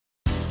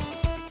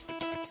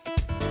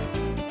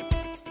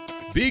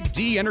Big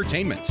D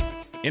Entertainment,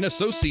 in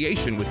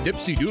association with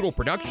Dipsy Doodle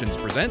Productions,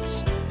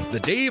 presents The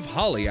Dave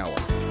Holly Hour.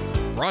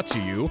 Brought to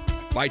you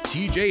by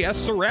TJS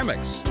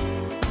Ceramics,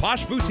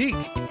 Posh Boutique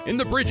in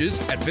the Bridges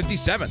at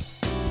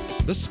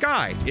 57th, The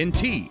Sky in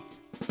T,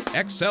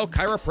 XL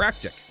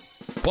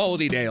Chiropractic,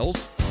 Quality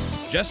Nails,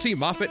 Jesse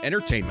Moffitt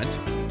Entertainment,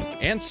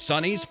 and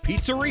Sonny's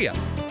Pizzeria.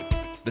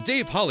 The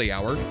Dave Holly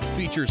Hour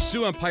features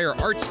Sioux Empire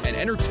arts and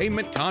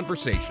entertainment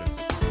conversations.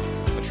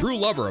 A true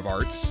lover of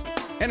arts,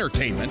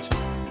 entertainment,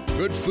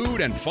 good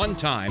food, and fun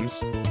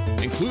times,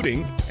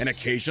 including an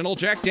occasional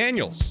Jack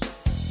Daniels.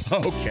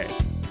 Okay,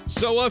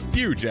 so a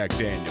few Jack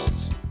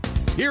Daniels.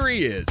 Here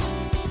he is,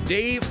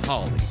 Dave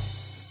Holly.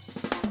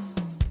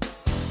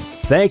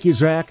 Thank you,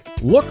 Zach.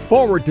 Look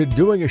forward to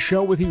doing a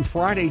show with you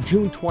Friday,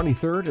 June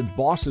 23rd at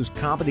Boss's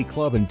Comedy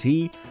Club and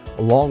Tea,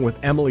 along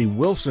with Emily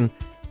Wilson.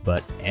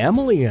 But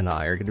Emily and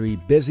I are going to be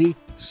busy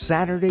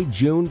Saturday,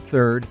 June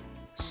 3rd,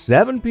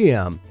 7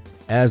 p.m.,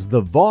 as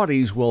the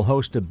Vaudies will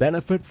host a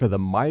benefit for the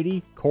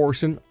Mighty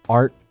Corson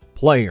Art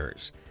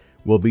Players.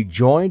 We'll be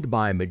joined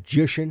by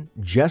magician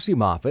Jesse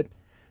Moffitt,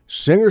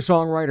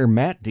 singer-songwriter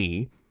Matt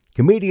D.,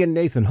 comedian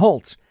Nathan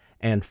Holtz,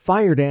 and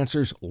fire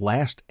dancers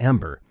Last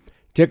Ember.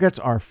 Tickets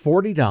are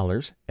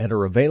 $40 and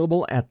are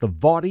available at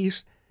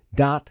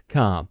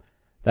thevaudies.com.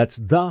 That's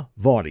The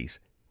Vaudies,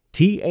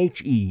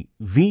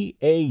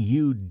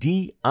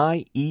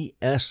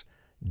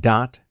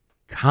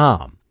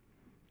 TheVaudies.com.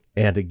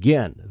 And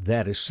again,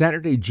 that is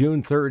Saturday,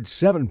 June 3rd,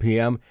 7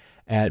 p.m.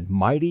 at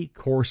Mighty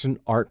Corson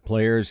Art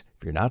Players.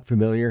 If you're not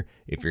familiar,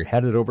 if you're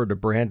headed over to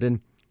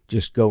Brandon,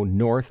 just go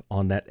north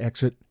on that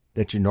exit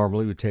that you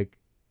normally would take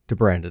to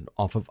Brandon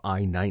off of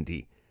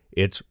I-90.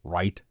 It's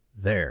right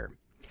there.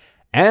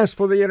 As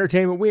for the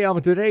entertainment we have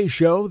on today's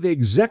show, the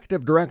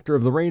executive director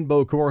of the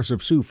Rainbow Chorus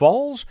of Sioux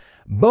Falls,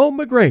 Beau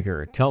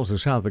McGregor, tells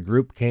us how the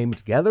group came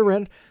together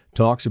and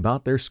talks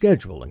about their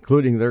schedule,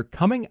 including their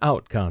coming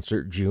out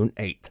concert June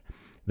 8th.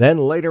 Then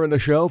later in the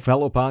show,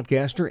 fellow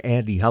podcaster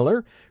Andy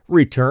Heller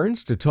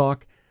returns to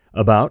talk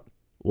about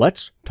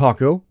Let's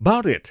Talko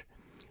Bout It.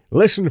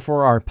 Listen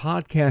for our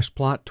podcast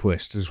plot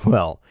twist as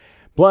well.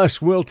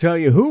 Plus, we'll tell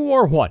you who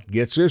or what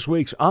gets this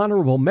week's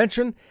honorable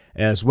mention,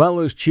 as well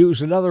as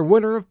choose another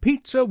winner of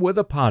Pizza with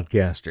a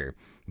Podcaster.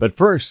 But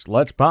first,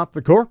 let's pop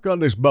the cork on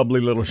this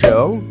bubbly little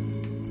show.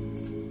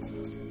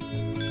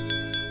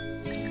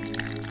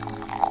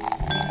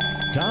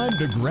 Time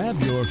to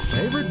grab your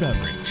favorite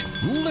beverage,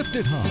 lift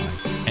it high,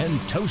 and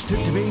toast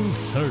it to being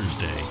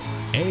Thursday,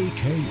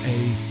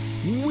 a.k.a.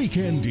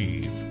 Weekend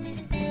Eve.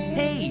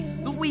 Hey,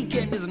 the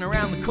weekend isn't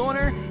around the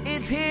corner,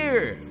 it's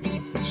here!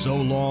 So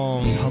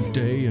long, hump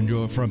day and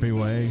your frumpy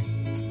way.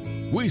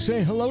 We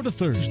say hello to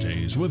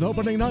Thursdays with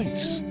opening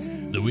nights.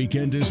 The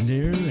weekend is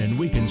near and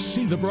we can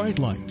see the bright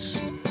lights.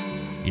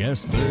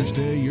 Yes,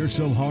 Thursday, you're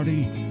so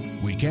hearty,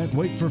 we can't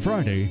wait for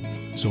Friday,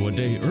 so a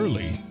day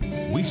early,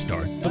 we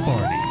start the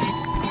party.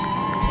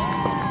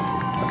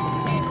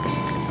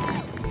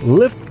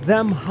 Lift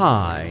them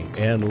high,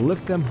 and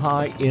lift them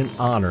high in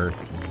honor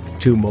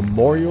to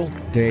Memorial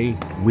Day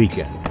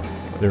weekend.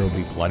 There will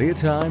be plenty of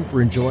time for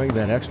enjoying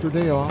that extra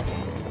day off,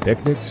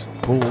 picnics,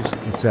 pools,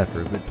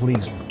 etc. But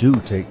please do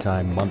take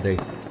time Monday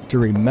to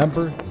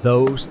remember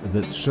those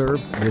that serve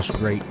this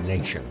great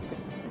nation.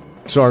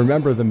 So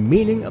remember the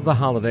meaning of the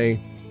holiday.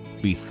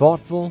 Be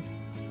thoughtful,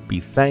 be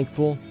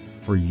thankful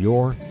for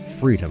your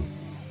freedom.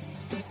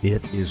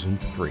 It isn't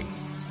free.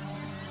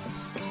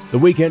 The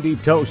Weekend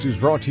Eve Toast is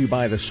brought to you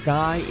by The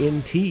Sky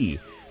in Tea.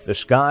 The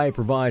Sky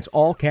provides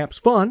all-caps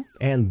fun,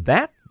 and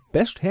that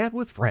best had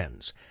with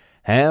friends.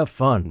 Have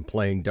fun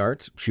playing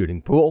darts,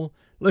 shooting pool,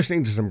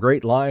 listening to some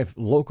great live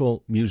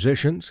local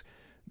musicians.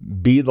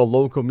 Be the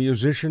local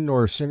musician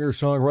or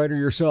singer-songwriter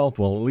yourself,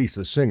 well, at least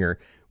a singer,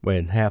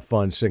 and have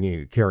fun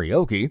singing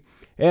karaoke,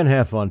 and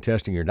have fun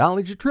testing your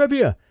knowledge of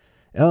trivia.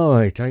 Oh,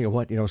 I tell you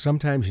what,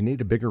 sometimes you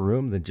need a bigger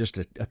room than just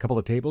a couple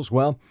of tables.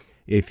 Well,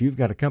 if you've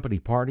got a company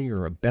party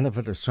or a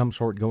benefit of some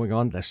sort going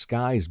on, the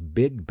Sky's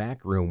big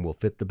back room will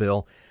fit the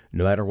bill.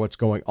 No matter what's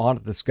going on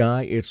at the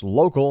Sky, it's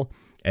local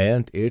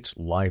and it's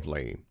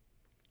lively.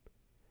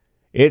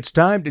 It's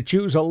time to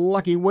choose a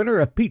lucky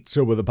winner of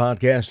Pizza with a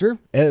Podcaster.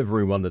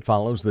 Everyone that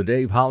follows the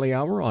Dave Holly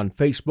Hour on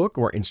Facebook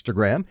or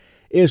Instagram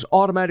is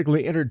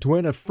automatically entered to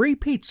win a free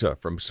pizza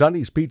from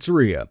Sonny's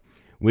Pizzeria.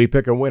 We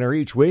pick a winner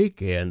each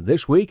week, and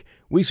this week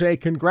we say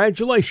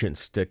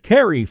congratulations to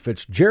Carrie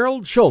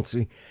Fitzgerald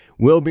Schultze.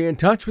 We'll be in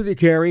touch with you,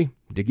 Carrie,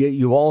 to get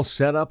you all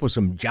set up with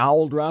some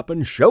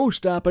jowl-dropping,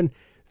 show-stopping,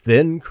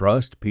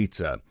 thin-crust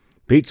pizza.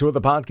 Pizza with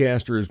a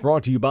Podcaster is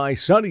brought to you by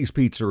Sonny's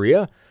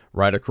Pizzeria,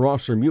 right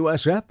across from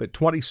USF at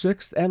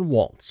 26th and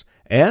Waltz,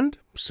 and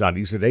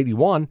Sonny's at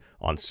 81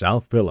 on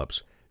South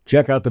Phillips.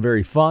 Check out the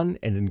very fun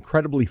and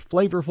incredibly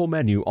flavorful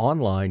menu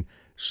online,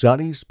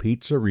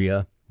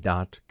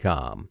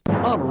 sonnyspizzeria.com.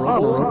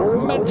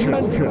 Honorable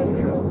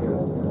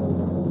mention.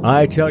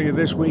 I tell you,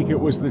 this week it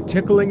was the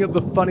tickling of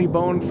the funny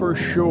bone for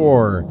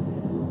sure.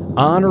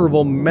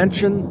 Honorable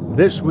mention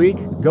this week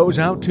goes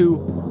out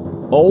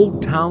to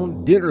Old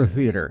Town Dinner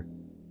Theater.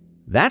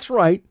 That's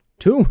right,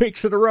 2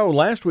 weeks in a row.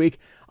 Last week,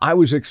 I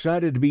was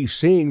excited to be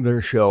seeing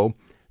their show,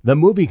 The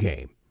Movie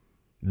Game.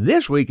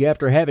 This week,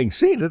 after having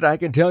seen it, I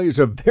can tell you it's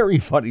a very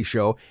funny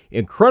show,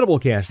 incredible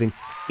casting.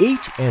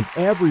 Each and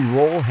every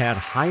role had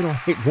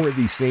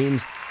highlight-worthy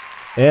scenes.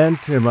 And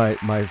to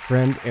my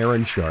friend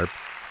Aaron Sharp,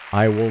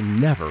 I will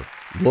never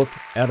look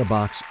at a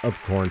box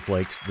of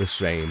cornflakes the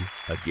same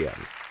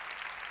again.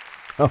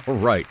 All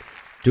right,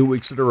 2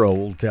 weeks in a row,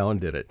 Old Town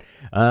did it.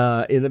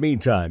 In the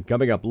meantime,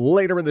 coming up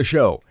later in the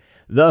show,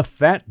 the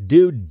Fat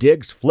Dude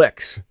Digs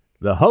Flicks.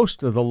 The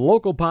host of the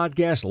local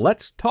podcast,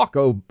 Let's Talk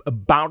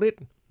About It.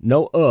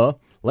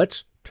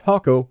 Let's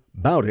Talk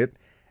About It,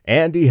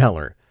 Andy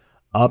Heller.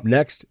 Up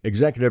next,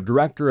 Executive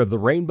Director of the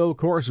Rainbow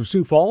Chorus of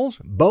Sioux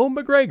Falls, Beau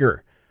McGregor,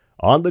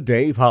 on the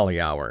Dave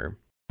Holly Hour.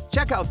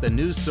 Check out the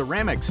new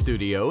ceramic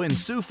studio in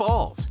Sioux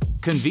Falls,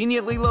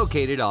 conveniently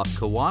located off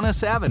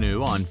Kiwanis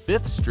Avenue on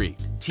 5th Street.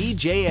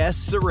 TJS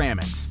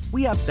Ceramics.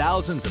 We have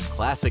thousands of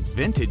classic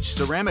vintage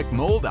ceramic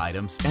mold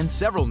items and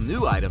several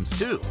new items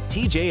too.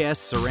 TJS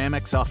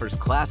Ceramics offers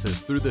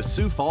classes through the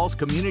Sioux Falls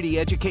Community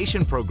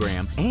Education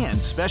Program and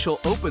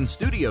special open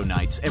studio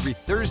nights every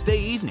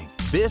Thursday evening.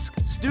 Bisque,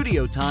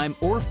 studio time,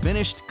 or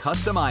finished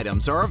custom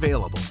items are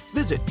available.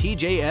 Visit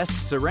TJS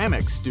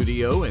Ceramics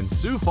Studio in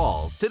Sioux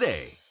Falls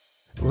today.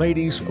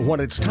 Ladies, when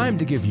it's time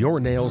to give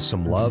your nails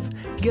some love,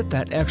 get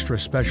that extra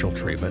special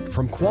treatment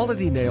from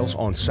Quality Nails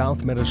on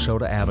South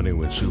Minnesota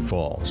Avenue in Sioux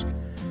Falls.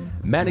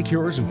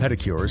 Manicures and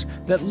pedicures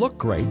that look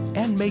great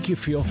and make you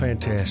feel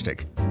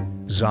fantastic.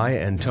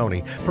 Zaya and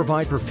Tony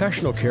provide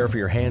professional care for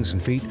your hands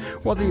and feet,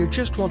 whether you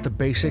just want the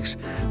basics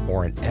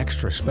or an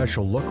extra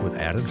special look with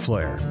added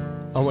flair.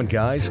 Oh, and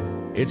guys,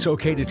 it's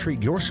okay to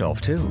treat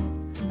yourself too.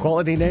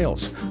 Quality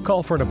Nails.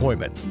 Call for an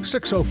appointment.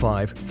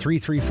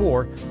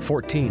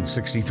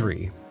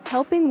 605-334-1463.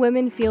 Helping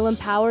women feel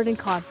empowered and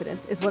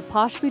confident is what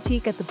Posh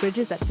Boutique at the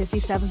Bridges at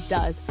 57th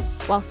does,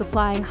 while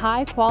supplying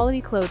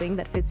high-quality clothing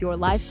that fits your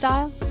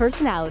lifestyle,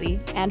 personality,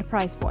 and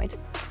price point.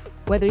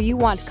 Whether you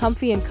want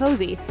comfy and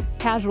cozy,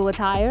 casual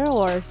attire,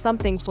 or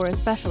something for a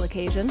special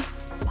occasion,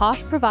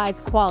 Posh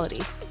provides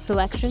quality,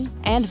 selection,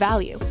 and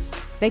value.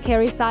 They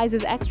carry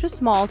sizes extra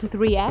small to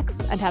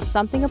 3X and have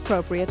something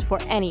appropriate for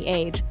any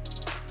age.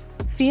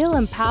 Feel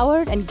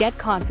empowered and get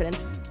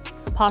confident.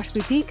 Posh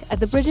Boutique at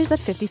the Bridges at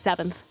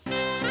 57th.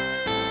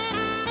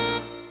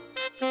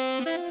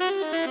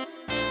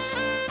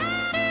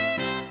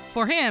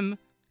 For him,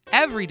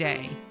 every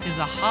day is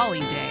a Holly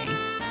day.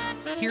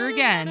 Here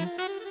again,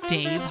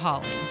 Dave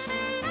Holly.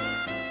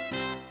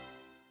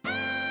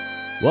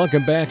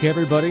 Welcome back,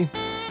 everybody.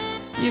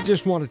 You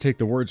just want to take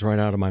the words right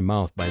out of my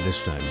mouth by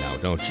this time now,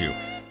 don't you?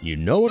 You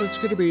know what it's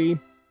going to be.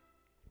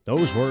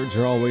 Those words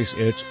are always,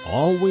 it's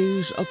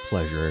always a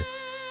pleasure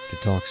to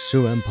talk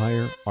Sioux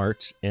Empire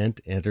arts and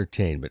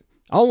entertainment.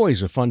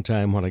 Always a fun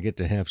time when I get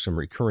to have some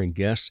recurring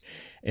guests,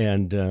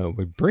 and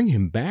we bring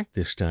him back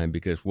this time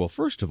because, well,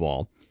 first of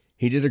all,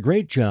 he did a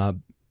great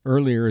job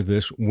earlier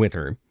this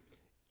winter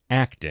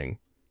acting,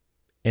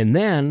 and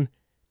then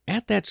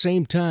at that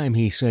same time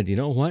he said, you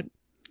know what?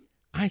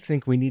 I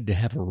think we need to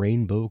have a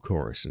rainbow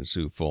chorus in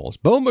Sioux Falls.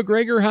 Beau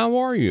McGregor, how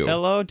are you?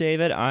 Hello,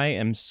 David. I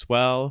am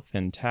swell,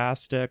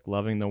 fantastic,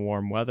 loving the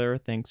warm weather.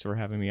 Thanks for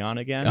having me on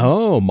again.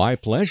 Oh, my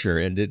pleasure.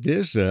 And it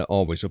is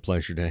always a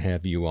pleasure to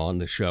have you on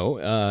the show.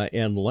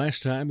 And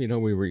last time,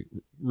 we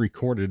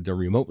recorded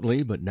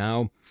remotely, but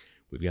now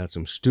we've got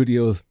some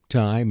studio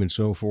time and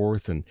so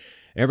forth, and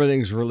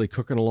everything's really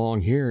cooking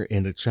along here.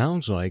 And it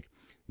sounds like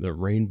the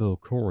Rainbow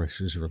Chorus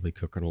is really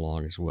cooking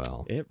along as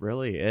well. It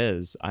really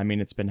is. I mean,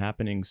 it's been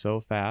happening so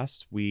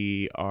fast.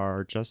 We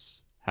are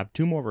just have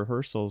 2 more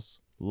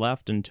rehearsals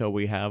left until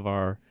we have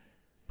our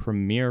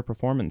premiere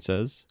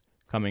performances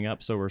coming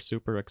up. So we're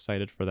super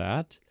excited for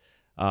that.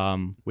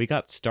 We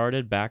got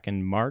started back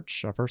in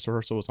March. Our first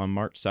rehearsal was on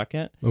March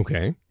 2nd.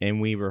 Okay. And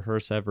we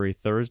rehearse every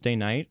Thursday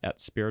night at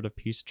Spirit of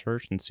Peace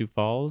Church in Sioux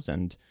Falls.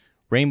 And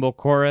Rainbow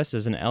Chorus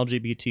is an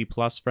LGBT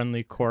plus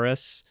friendly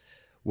chorus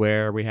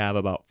where we have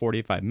about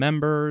 45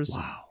 members.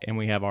 Wow. And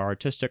we have our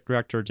artistic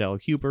director, Del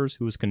Hubers,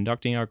 who is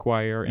conducting our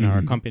choir, and our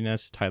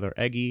accompanist, Tyler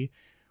Eggy.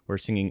 We're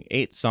singing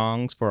 8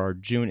 songs for our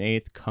June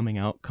 8th Coming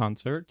Out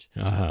concert,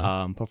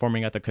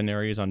 performing at the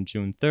Canaries on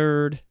June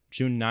 3rd,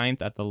 June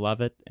 9th at the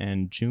Levitt,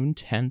 and June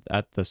 10th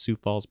at the Sioux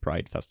Falls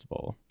Pride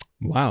Festival.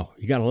 Wow,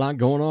 you got a lot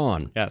going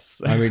on.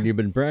 Yes. I mean, you've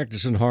been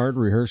practicing hard,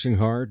 rehearsing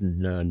hard,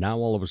 and now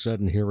all of a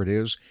sudden, here it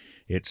is.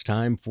 It's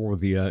time for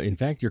the, in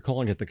fact, you're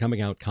calling it the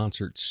Coming Out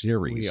Concert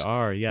Series. We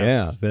are,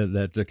 yes. Yeah,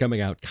 that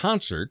Coming Out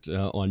Concert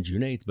on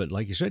June 8th. But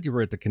like you said, you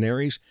were at the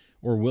Canaries,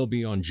 or will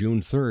be on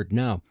June 3rd.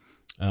 Now,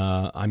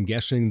 I'm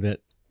guessing that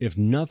if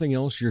nothing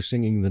else, you're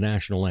singing the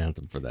national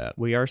anthem for that.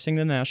 We are singing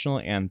the national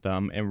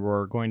anthem, and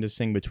we're going to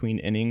sing between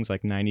innings,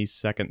 like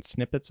 90-second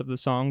snippets of the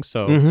song.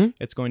 So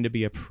it's going to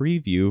be a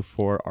preview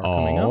for our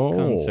coming out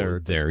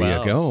concert. There as well.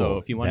 you go. So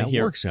if you want to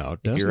hear, works out,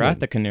 if you're it? at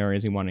the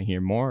Canaries, you want to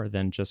hear more,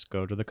 then just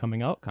go to the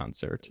coming out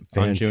concert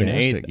Fantastic. on June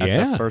 8th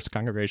at the First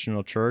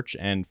Congregational Church,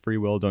 and free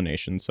will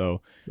donation.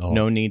 So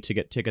no need to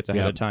get tickets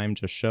ahead of time.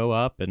 Just show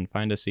up and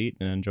find a seat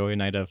and enjoy a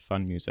night of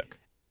fun music.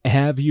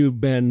 Have you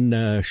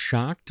been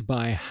shocked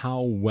by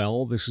how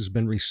well this has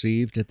been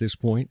received at this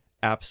point?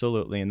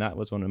 Absolutely, and that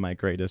was one of my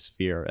greatest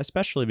fear,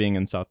 especially being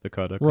in South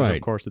Dakota, because Right.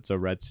 of course it's a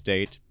red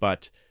state,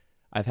 but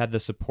I've had the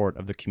support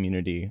of the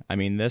community. I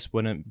mean, this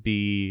wouldn't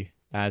be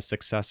as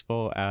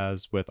successful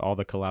as with all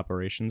the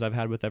collaborations I've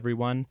had with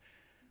everyone.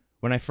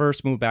 When I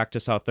first moved back to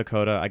South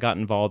Dakota, I got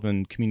involved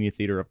in community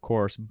theater, of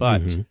course,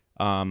 but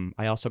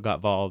I also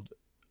got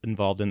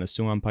involved in the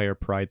Sioux Empire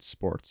Pride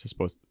Sports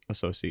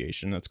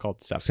Association. That's called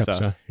SEPSA.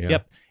 SEPSA, yeah.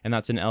 Yep, and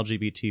that's an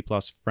LGBT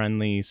plus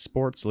friendly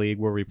sports league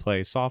where we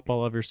play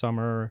softball every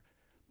summer,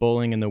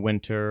 bowling in the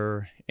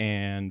winter,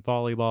 and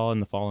volleyball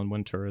in the fall and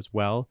winter as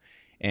well.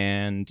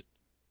 And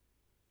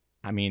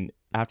I mean,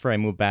 after I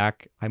moved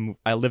back,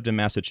 I lived in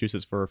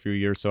Massachusetts for a few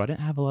years, so I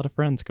didn't have a lot of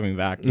friends coming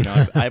back. You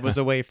know, I was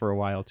away for a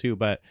while too,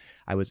 but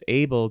I was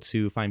able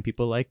to find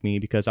people like me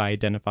because I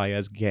identify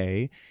as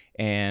gay,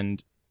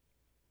 and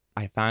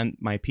I found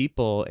my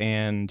people.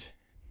 And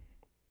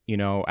you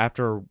know,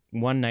 after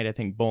one night, I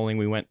think bowling,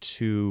 we went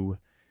to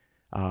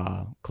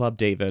Club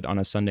David on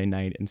a Sunday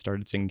night and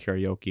started singing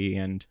karaoke.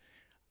 And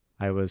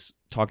I was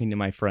talking to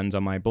my friends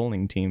on my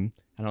bowling team,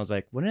 and I was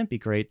like, wouldn't it be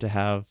great to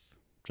have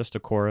just a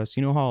chorus?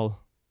 You know how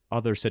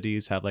other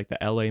cities have like the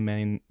LA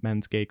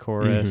men's gay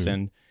chorus,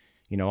 and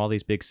you know, all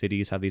these big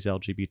cities have these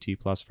LGBT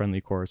plus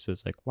friendly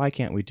choruses. Like, why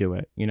can't we do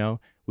it? You know,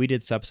 we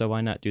did SEPSA,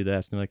 why not do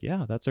this? And they're like,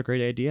 yeah, that's a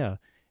great idea.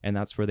 And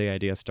that's where the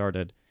idea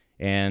started.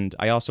 And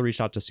I also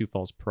reached out to Sioux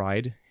Falls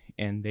Pride,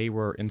 and they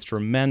were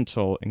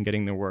instrumental in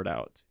getting the word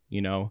out,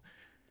 you know.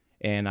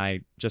 And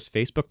I just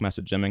Facebook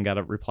messaged them and got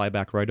a reply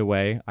back right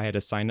away. I had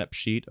a sign-up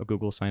sheet, a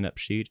Google sign-up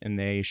sheet, and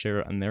they share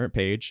it on their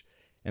page.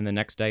 And the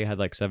next day I had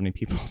like 70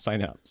 people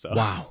sign up. So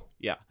Wow.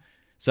 yeah.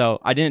 So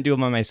I didn't do it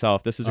by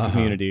myself. This is a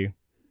community.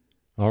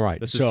 All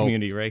right. This is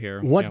community right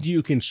here. What Yeah. do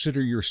you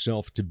consider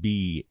yourself to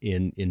be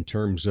in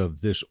terms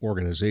of this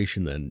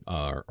organization then?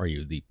 Are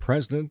you the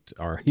president?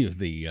 Are you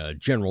the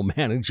general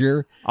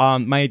manager?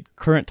 My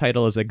current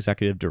title is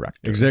executive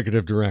director.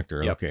 Executive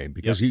director, Yep. okay.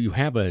 Because you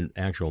have an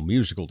actual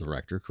musical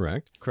director,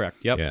 correct?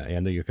 Correct. Yep. Yeah,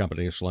 and your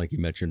company is like you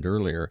mentioned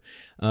earlier.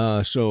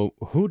 So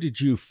who did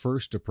you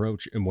first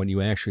approach, and when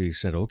you actually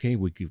said, okay,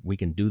 we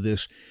can do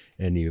this,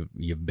 and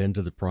you've been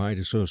to the Pride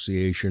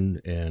Association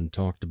and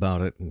talked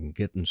about it and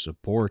getting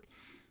support,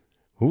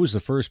 who was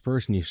the first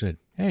person you said,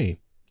 hey,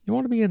 you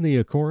want to be in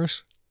the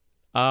chorus?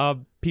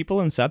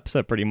 People in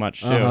SEPSA pretty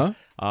much too.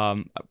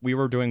 We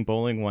were doing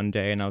bowling one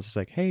day, and I was just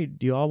like, hey,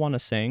 do you all want to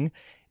sing?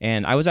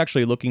 And I was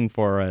actually looking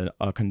for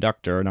a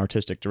conductor, an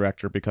artistic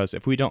director, because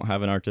if we don't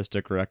have an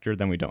artistic director,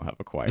 then we don't have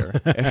a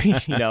choir.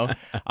 You know,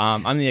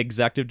 I'm the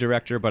executive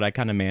director, but I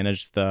kind of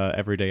manage the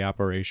everyday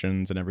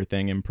operations and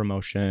everything, and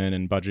promotion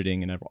and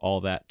budgeting and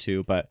all that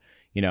too. But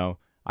you know,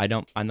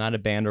 I'm not a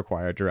band or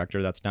choir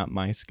director. That's not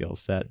my skill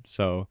set.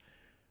 So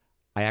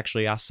I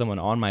actually asked someone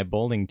on my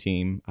bowling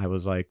team. I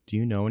was like, do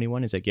you know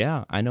anyone? He's like,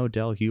 yeah, I know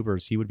Dell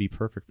Hubers. He would be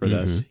perfect for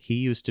this. He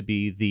used to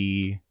be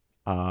the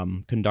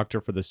conductor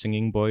for the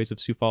Singing Boys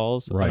of Sioux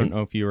Falls. Right. I don't know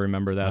if you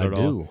remember that at I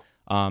do.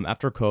 all.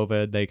 After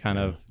COVID, they kind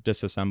of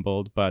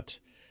disassembled, but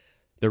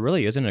there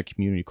really isn't a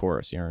community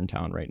chorus here in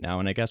town right now.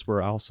 And I guess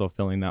we're also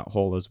filling that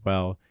hole as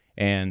well.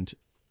 And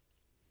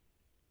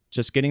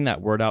just getting that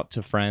word out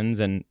to friends,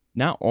 and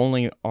not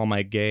only all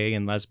my gay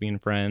and lesbian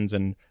friends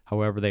and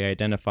however they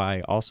identify,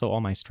 also all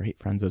my straight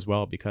friends as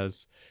well,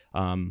 because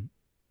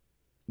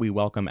we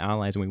welcome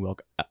allies and we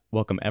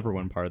welcome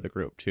everyone part of the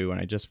group too.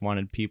 And I just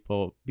wanted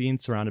people being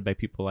surrounded by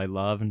people I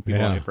love and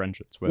people I have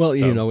friendships with. Well,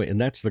 So, you know,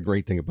 and that's the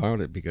great thing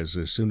about it, because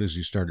as soon as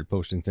you started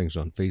posting things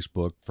on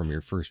Facebook from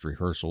your first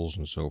rehearsals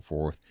and so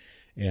forth,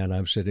 and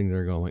I'm sitting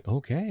there going,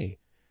 okay,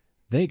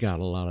 they got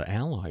a lot of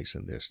allies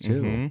in this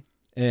too.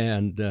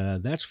 And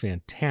that's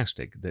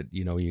fantastic that,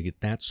 you know, you get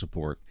that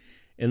support.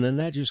 And then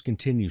that just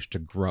continues to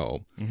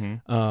grow.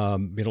 You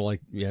know,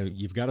 like, yeah,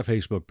 you've got a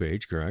Facebook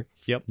page, correct?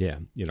 Yep. Yeah.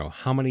 You know,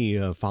 how many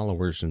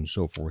followers and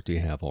so forth do you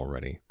have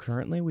already?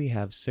 Currently, we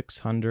have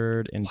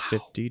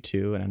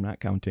 652, and I'm not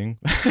counting.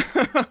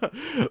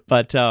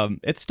 But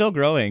it's still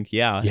growing.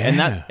 Yeah.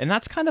 And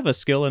that's kind of a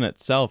skill in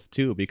itself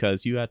too,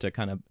 because you have to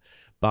kind of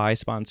buy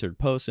sponsored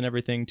posts and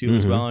everything too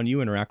as well, and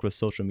you interact with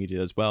social media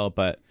as well.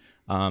 But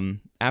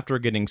after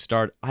getting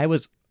started, I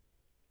was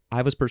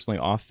personally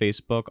off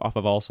Facebook, off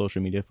of all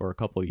social media for a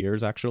couple of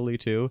years actually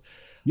too.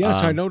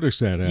 Yes, I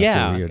noticed that after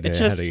yeah, we it had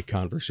just- a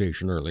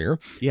conversation earlier.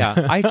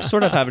 Yeah, I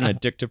sort of have an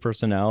addictive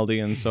personality,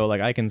 and so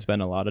like I can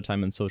spend a lot of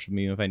time on social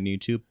media if I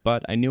need to,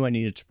 but I knew I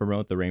needed to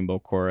promote the Rainbow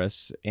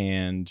Chorus,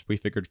 and we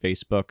figured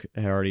Facebook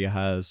already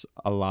has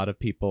a lot of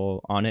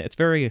people on it. It's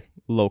very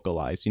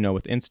localized, you know,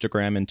 with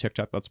Instagram and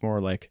TikTok, that's more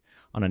like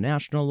on a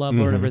national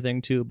level and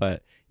everything too,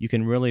 but you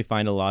can really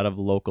find a lot of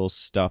local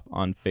stuff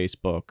on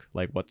Facebook,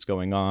 like what's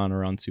going on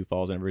around Sioux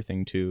Falls and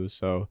everything too.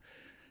 So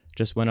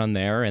just went on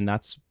there, and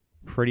that's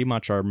pretty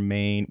much our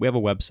main. We have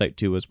a website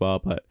too as well,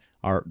 but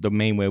the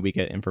main way we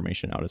get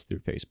information out is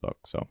through Facebook.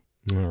 So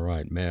All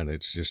right, man.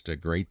 It's just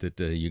great that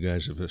you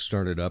guys have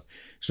started up.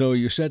 So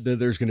you said that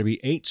there's going to be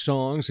 8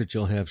 songs that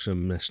you'll have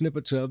some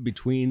snippets of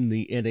between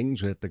the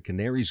innings at the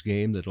Canaries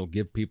game that'll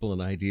give people an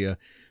idea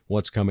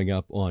what's coming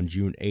up on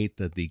June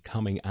 8th at the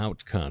Coming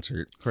Out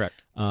concert.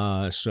 Correct.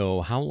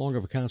 So how long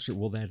of a concert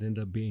will that end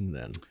up being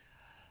then?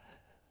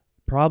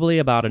 Probably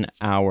about an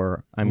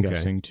hour, I'm Okay.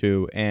 guessing,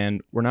 too.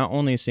 And we're not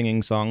only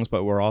singing songs,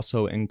 but we're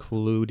also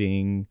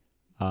including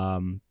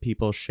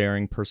people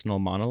sharing personal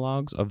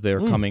monologues of their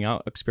coming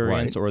out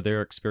experience or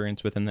their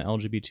experience within the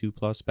LGBT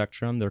plus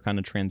spectrum. They're kind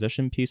of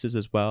transition pieces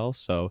as well.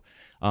 So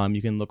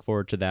you can look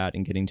forward to that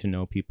and getting to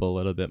know people a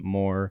little bit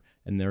more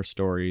and their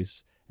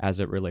stories as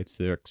it relates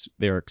to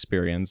their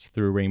experience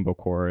through Rainbow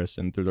Chorus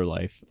and through their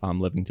life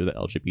living through the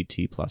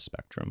LGBT plus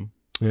spectrum.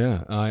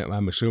 Yeah,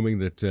 I'm assuming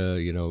that,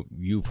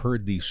 you've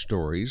heard these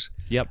stories.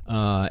 Yep.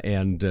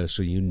 And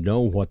so you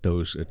know what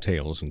those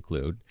tales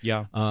include.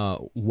 Yeah.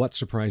 What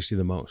surprised you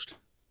the most?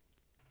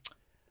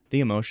 The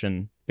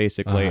emotion,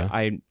 basically.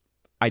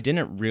 I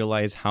didn't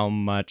realize how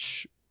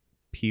much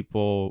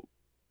people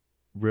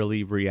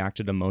really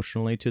reacted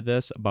emotionally to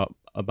this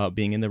about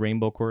being in the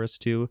Rainbow Chorus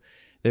too.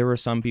 There were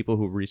some people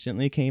who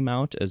recently came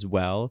out as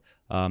well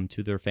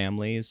to their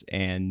families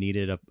and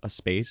needed a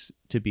space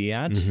to be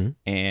at,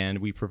 and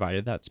we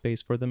provided that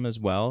space for them as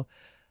well.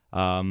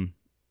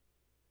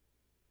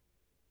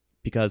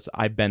 Because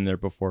I've been there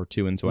before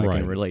too, and so I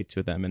can relate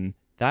to them. And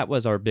that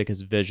was our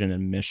biggest vision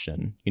and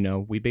mission.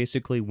 We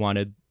basically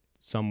wanted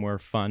somewhere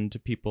fun to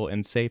people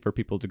and safe for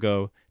people to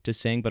go to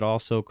sing, but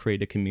also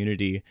create a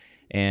community.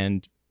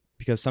 And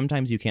because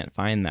sometimes you can't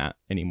find that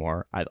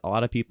anymore. A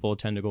lot of people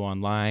tend to go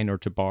online or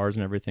to bars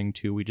and everything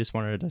too. We just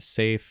wanted a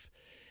safe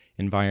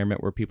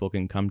environment where people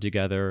can come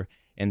together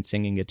and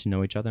sing and get to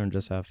know each other and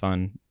just have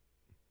fun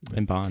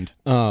and bond.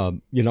 I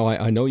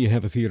know you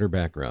have a theater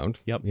background.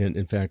 Yep.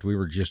 In fact, we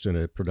were just in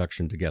a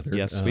production together.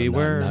 Yes, we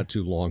were. Not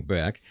too long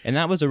back. And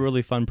that was a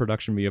really fun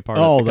production to be a part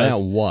of. Oh, because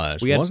that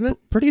was, we wasn't had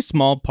it? Pretty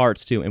small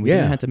parts too, and we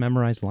didn't have to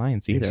memorize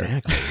lines either.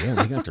 Exactly.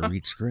 Yeah, we got to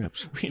read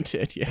scripts. We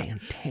did, yeah.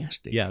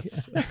 Fantastic.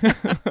 Yes.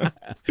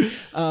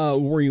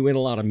 Were you in a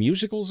lot of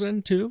musicals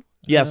then too?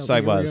 Yes, I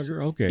when you were was.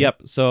 younger? Okay.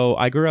 Yep. So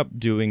I grew up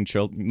doing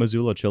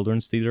Missoula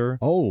Children's Theater.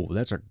 Oh,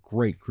 that's a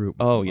great group.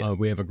 Oh, yeah.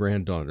 We have a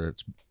granddaughter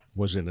that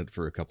was in it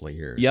for a couple of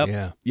years. Yep.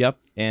 Yeah. Yep.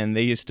 And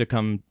they used to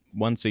come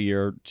once a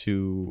year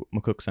to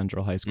McCook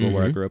Central High School,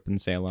 where I grew up in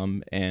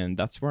Salem, and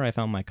that's where I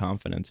found my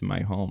confidence in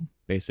my home,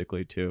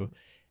 basically too.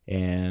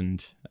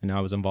 And I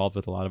was involved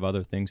with a lot of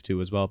other things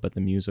too as well, but the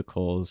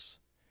musicals,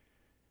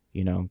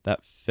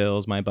 that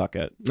fills my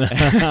bucket.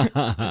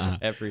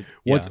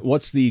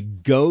 What's the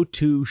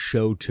go-to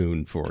show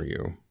tune for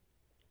you?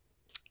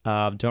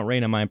 Don't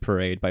Rain on My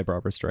Parade by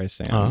Barbra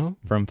Streisand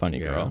from Funny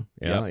Girl.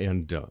 Yeah, Yep.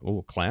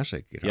 and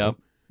classic. Yep.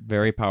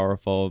 Very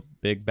powerful,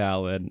 big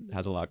ballad,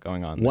 has a lot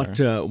going on What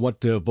there.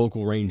 What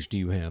vocal range do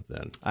you have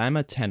then? I'm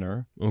a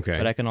tenor, Okay.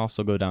 but I can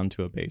also go down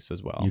to a bass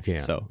as well. You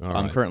can. So All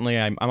right. currently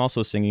I'm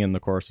also singing in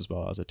the chorus as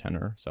well as a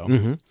tenor. So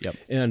yep.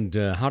 And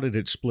how did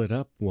it split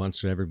up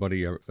once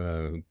everybody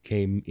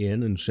came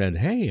in and said,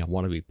 "Hey, I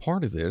want to be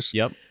part of this"?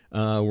 Yep.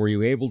 Were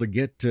you able to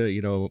get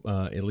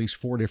at least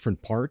 4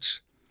 different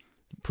parts?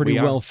 Pretty We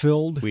are. well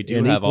filled. We do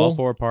and have all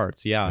equal? 4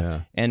 parts, yeah.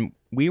 Yeah. And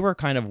we were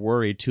kind of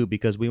worried too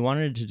because we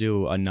wanted to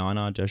do a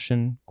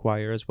non-audition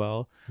choir as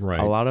well. Right.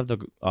 A lot of the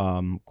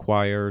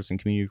choirs and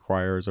community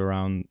choirs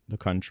around the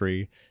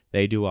country,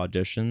 they do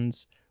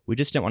auditions. We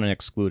just didn't want to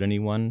exclude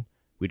anyone.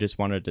 We just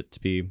wanted it to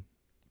be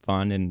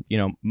fun, and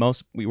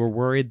we were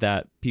worried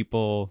that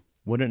people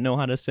wouldn't know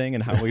how to sing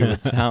and how we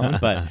would sound,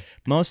 but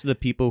most of the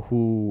people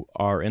who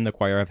are in the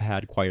choir have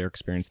had choir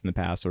experience in the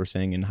past or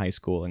sang in high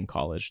school and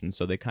college, and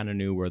so they kind of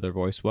knew where their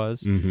voice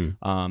was.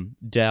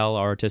 Dell,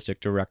 our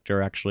artistic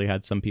director, actually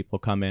had some people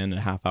come in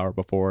a half hour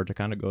before to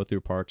kind of go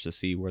through parts to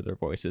see where their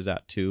voice is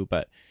at too,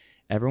 but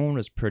everyone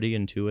was pretty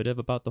intuitive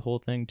about the whole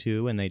thing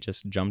too, and they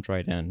just jumped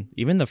right in.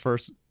 Even the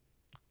first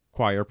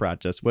choir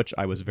practice, which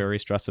I was very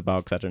stressed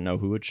about because I didn't know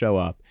who would show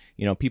up.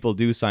 People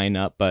do sign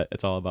up, but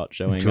it's all about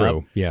showing up.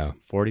 True. Yeah.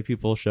 40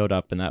 people showed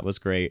up, and that was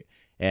great.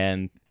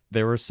 And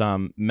there were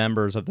some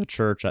members of the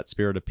church at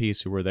Spirit of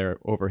Peace who were there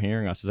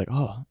overhearing us. It's like,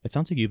 oh, it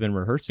sounds like you've been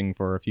rehearsing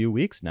for a few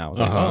weeks now. I was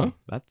like, oh,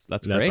 that's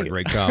great. That's a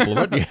great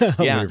compliment. Yeah.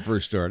 Yeah. When you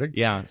first started.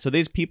 Yeah. So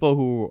these people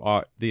who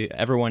are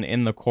everyone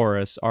in the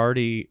chorus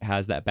already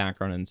has that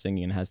background in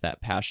singing and has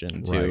that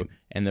passion too. Right.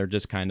 And they're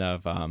just kind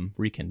of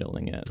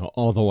rekindling it.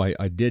 Although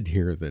I did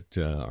hear that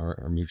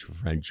our mutual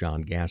friend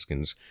John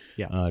Gaskins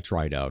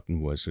tried out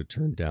and was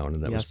turned down,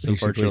 and that was basically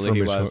unfortunately from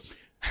he his was.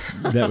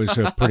 That was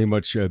pretty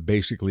much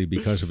basically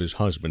because of his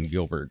husband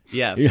Gilbert.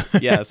 Yes,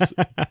 yes.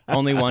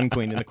 Only one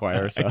queen in the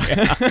choir, so.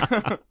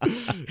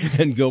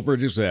 And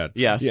Gilbert is that.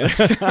 Yes.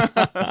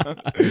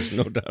 There's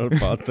no doubt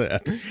about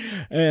that.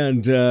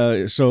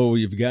 And so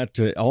you've got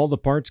all the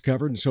parts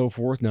covered and so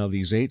forth. Now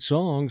these 8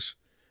 songs,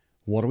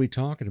 what are we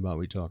talking about?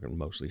 We talking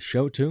mostly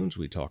show tunes?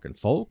 We talking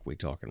folk? We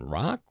talking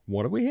rock?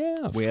 What do we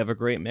have? We have a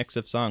great mix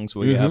of songs.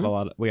 We have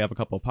we have a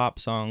couple pop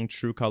songs,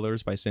 True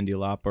Colors by Cyndi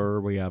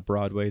Lauper. We have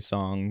Broadway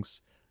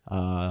songs.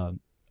 A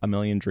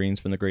Million Dreams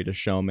from The Greatest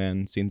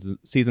Showman,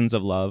 Seasons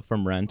of Love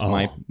from Rent,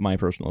 my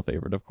personal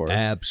favorite, of course.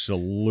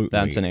 Absolutely.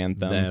 That's an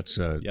anthem. That's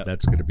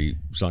going to be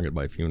sung at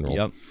my funeral.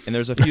 Yep. And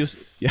there's a few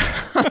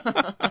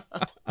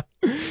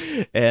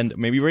And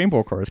maybe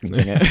Rainbow Chorus can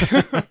sing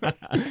it.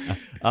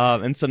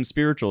 And some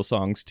spiritual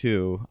songs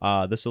too.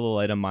 This is a little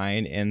light of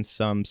mine, and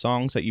some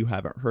songs that you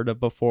haven't heard of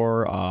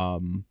before.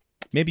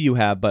 Maybe you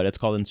have, but it's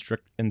called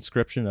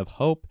Inscription of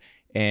Hope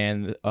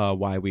and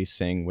Why We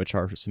Sing, which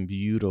are some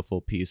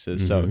beautiful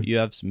pieces. So you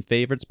have some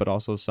favorites, but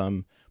also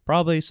some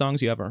probably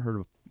songs you haven't heard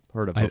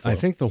of before. I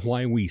think the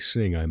Why We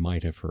Sing I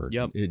might have heard.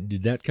 Yep.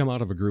 Did that come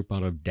out of a group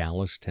out of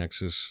Dallas,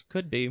 Texas?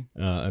 Could be.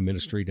 A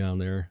ministry down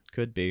there?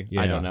 Could be.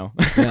 Yeah. I don't know.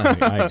 Yeah,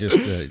 I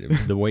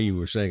just, the way you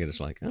were saying it,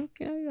 it's like,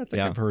 okay, I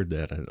think I've heard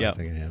that. I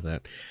think I have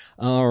that.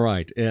 All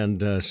right.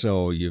 And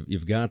so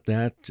you've got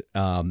that.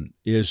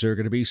 Is there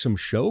going to be some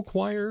show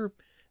choir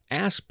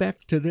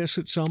aspect to this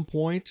at some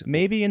point?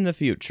 Maybe in the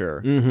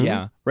future.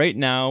 Yeah. Right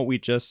now, we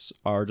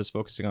are just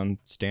focusing on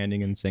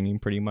standing and singing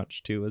pretty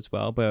much too as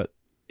well. But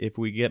if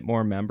we get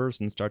more members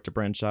and start to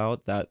branch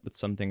out, that's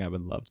something I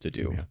would love to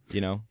do,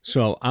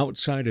 So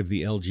outside of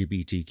the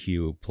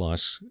LGBTQ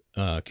plus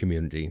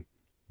community,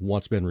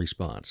 what's been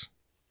response?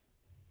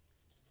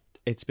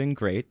 It's been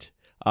great.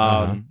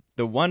 The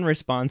one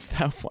response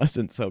that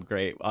wasn't so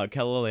great,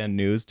 Kelloland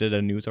News did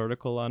a news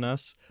article on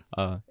us,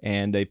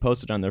 and they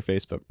posted on their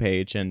Facebook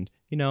page, and,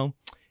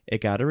 it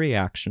got a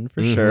reaction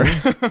for sure.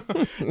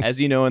 As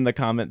you know, in the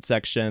comment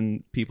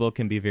section, people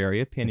can be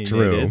very opinionated.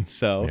 True.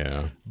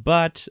 So,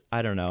 but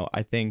I don't know.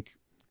 I think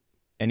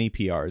any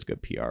PR is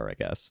good PR, I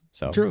guess.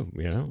 So true.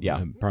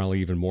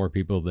 Probably even more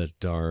people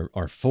that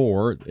are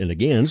for and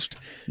against.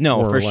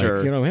 No, for like,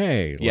 sure.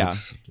 Hey,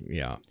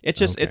 It's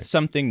just it's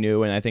something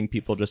new, and I think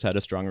people just had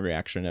a strong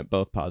reaction at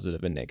both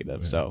positive and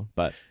negative. So,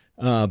 but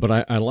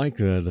I like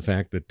the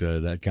fact that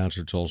that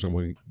concert's also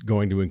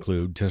going to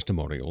include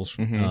testimonials.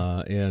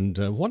 And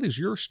what is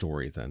your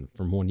story then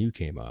from when you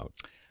came out?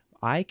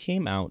 I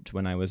came out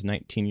when I was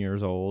 19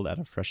 years old as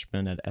a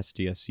freshman at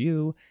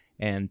SDSU,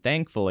 and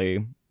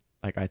thankfully,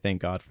 I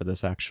thank God for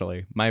this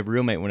actually. My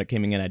roommate, when it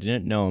came in, I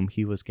didn't know him.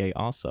 He was gay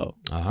also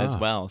as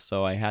well,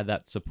 so I had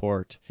that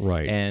support.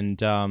 Right.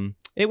 And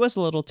it was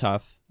a little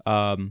tough.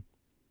 My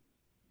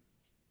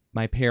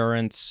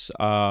parents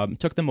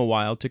took them a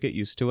while to get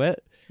used to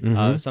it.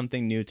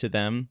 Something new to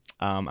them.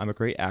 I'm a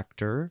great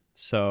actor,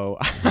 so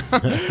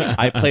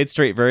I played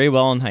straight very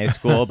well in high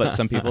school, but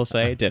some people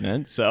say I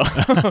didn't. So,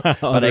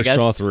 but I guess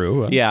saw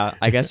through. Yeah,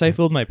 I guess I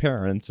fooled my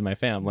parents and my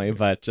family.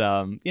 But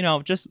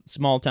just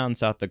small town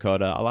South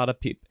Dakota. A lot of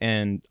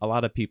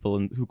people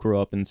who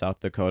grew up in South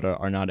Dakota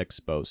are not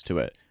exposed to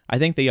it. I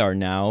think they are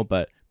now,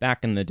 but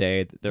back in the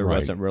day, there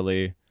wasn't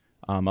really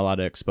a lot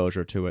of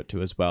exposure to it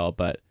too as well.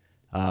 But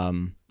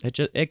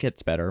it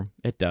gets better.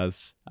 It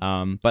does.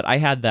 But I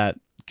had that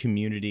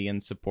community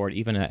and support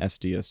even at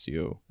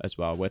SDSU as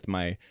well, with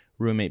my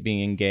roommate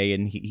being gay,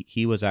 and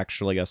he was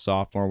actually a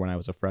sophomore when I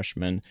was a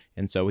freshman,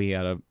 and so he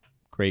had a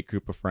great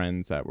group of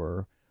friends that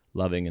were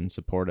loving and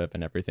supportive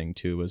and everything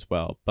too as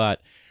well.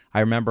 But I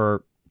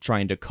remember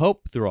trying to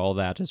cope through all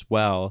that as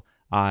well.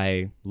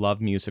 I love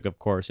music, of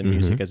course, and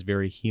music is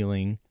very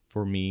healing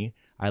for me.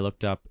 I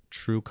looked up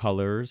True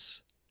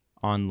Colors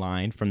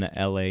online from the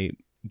LA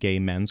Gay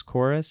Men's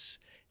Chorus,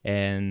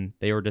 and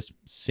they were just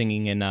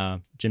singing in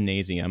a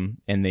gymnasium,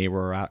 and they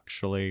were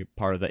actually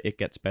part of the It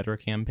Gets Better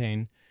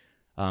campaign,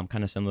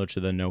 kind of similar to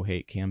the No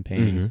Hate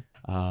campaign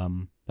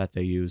that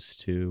they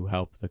used to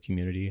help the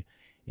community.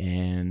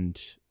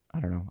 And I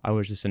don't know, I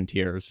was just in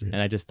tears,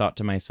 and I just thought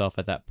to myself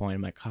at that point,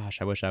 I'm like,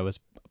 gosh, I wish I was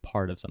a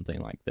part of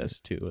something like this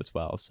too as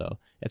well. So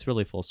it's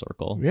really full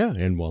circle. Yeah,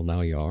 and well,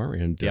 now you are,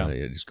 and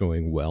it's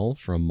going well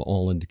from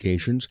all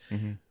indications.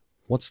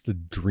 What's the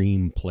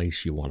dream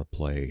place you want to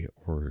play,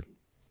 or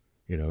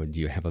do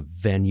you have a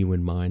venue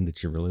in mind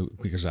that you really,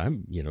 because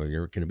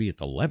you're going to be at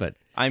the Levitt.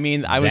 I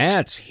mean,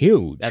 that's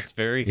huge. That's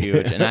very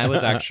huge. And I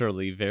was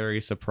actually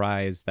very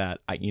surprised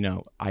that I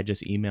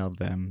just emailed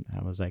them.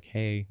 I was like,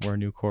 hey, we're a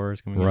new chorus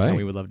coming in.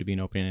 We would love to be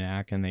an opening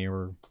act. And they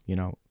were,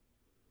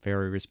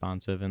 very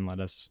responsive and let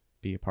us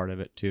be a part of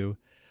it too.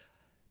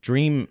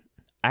 Dream,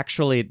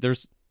 actually,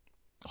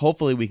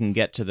 hopefully we can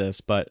get to this,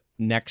 but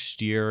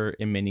next year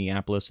in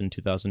Minneapolis in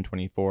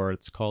 2024,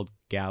 it's called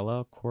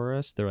Gala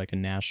Chorus. They're like a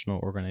national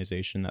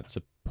organization that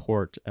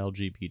support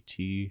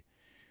LGBT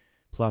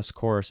plus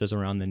choruses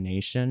around the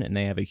nation, and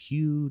they have a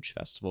huge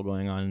festival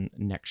going on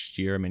next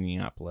year in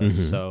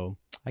Minneapolis. So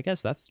I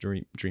guess that's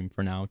the dream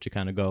for now, to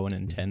kind of go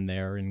and attend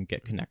there and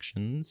get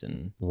connections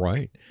and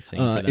sing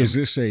for them. Is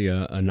this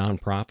a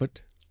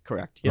nonprofit?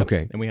 Correct. Yep.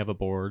 Okay. And we have a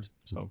board.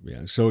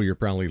 So you're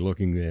probably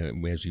looking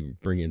as you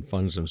bring in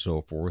funds and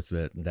so forth,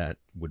 that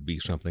would be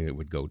something that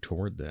would go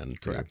toward then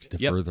to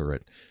further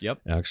it. Yep.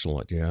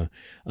 Excellent.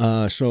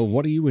 Yeah. So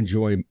what do you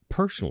enjoy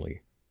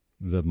personally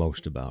the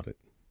most about it?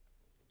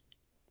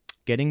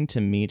 Getting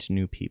to meet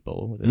new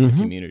people within the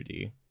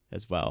community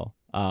as well.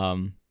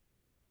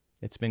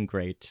 It's been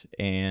great,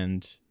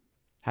 and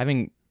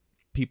having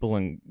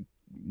people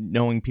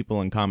knowing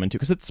people in common too,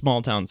 because it's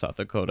small town South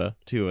Dakota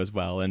too as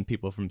well, and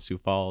people from Sioux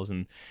Falls,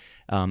 and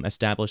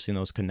establishing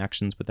those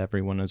connections with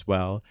everyone as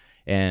well,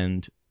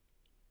 and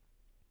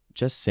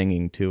just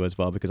singing too as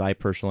well, because I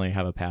personally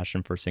have a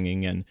passion for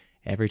singing, and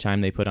every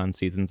time they put on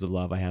Seasons of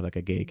Love, I have like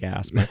a gay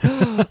gasp.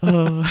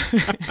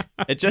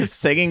 It's just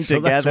singing So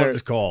together. that's what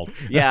it's called.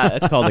 Yeah,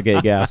 it's called a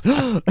gay gasp.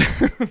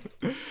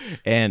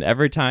 And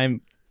every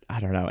time, I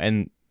don't know,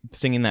 and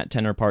singing that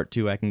tenor part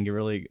too, I can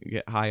really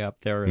get high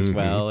up there as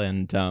well.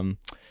 And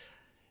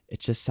it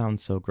just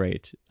sounds so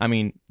great. I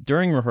mean,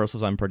 during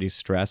rehearsals, I'm pretty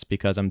stressed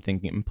because I'm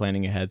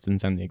planning ahead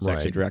since I'm the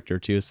executive director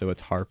too. So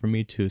it's hard for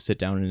me to sit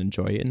down and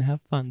enjoy it and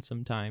have fun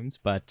sometimes.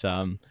 But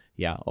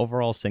yeah,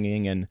 overall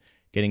singing and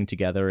getting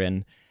together.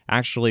 And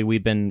actually,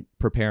 we've been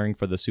preparing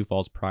for the Sioux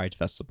Falls Pride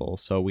Festival.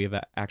 So we have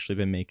actually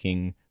been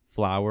making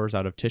flowers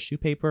out of tissue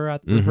paper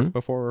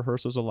before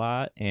rehearsals a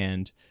lot.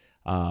 And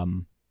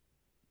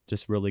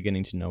just really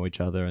getting to know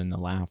each other and the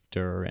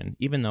laughter. And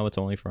even though it's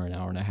only for an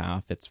hour and a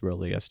half, it's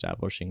really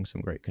establishing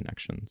some great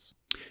connections.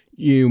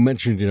 You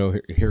mentioned,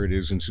 here it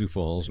is in Sioux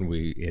Falls, and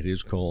it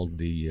is called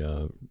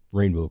the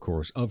Rainbow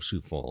Chorus of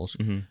Sioux Falls.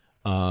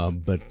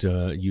 But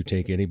you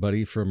take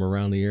anybody from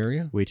around the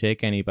area? We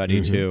take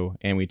anybody too,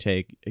 and we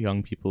take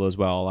young people as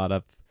well. A lot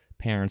of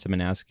parents have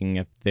been asking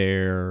if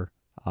their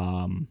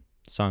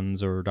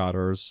sons or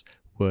daughters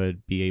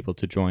would be able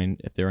to join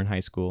if they're in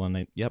high school,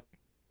 and yep,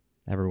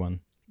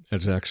 everyone.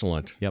 That's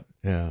excellent. Yep.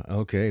 Yeah.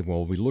 Okay.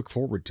 Well, we look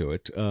forward to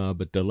it.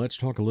 But let's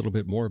talk a little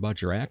bit more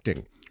about your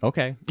acting.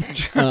 Okay.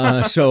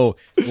 So,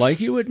 like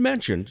you had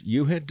mentioned,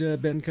 you had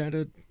been kind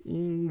of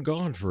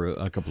gone for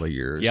a couple of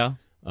years. Yeah.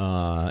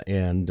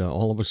 And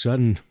all of a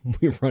sudden,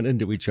 we run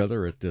into each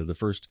other at the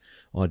first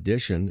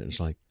audition. And it's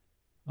like,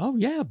 oh,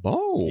 yeah,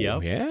 Beau.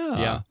 Yep. Yeah.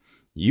 Yeah.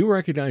 You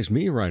recognized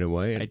me right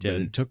away. I did.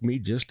 But it took me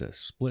just a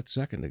split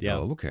second to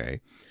go, Yep.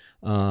 okay.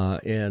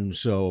 And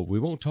so we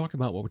won't talk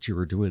about what you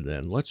were doing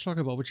then. Let's talk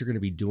about what you're going to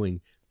be doing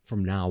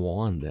from now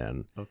on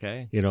then.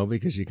 Okay.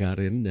 Because you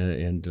got in,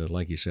 and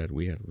like you said,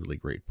 we had really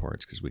great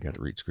parts because we got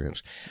to read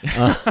scripts.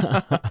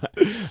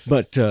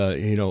 But,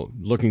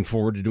 looking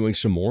forward to doing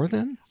some more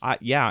then?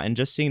 Yeah, and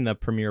just seeing the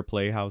Premier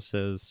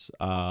Playhouse's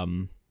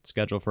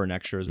schedule for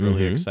next year is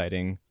really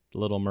exciting.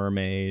 Little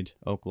Mermaid,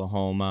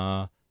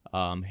 Oklahoma,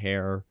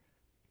 Hair,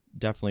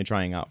 definitely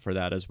trying out for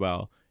that as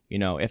well.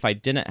 If I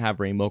didn't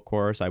have Rainbow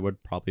Chorus, I would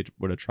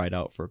have tried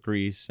out for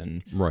Grease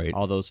and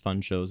all those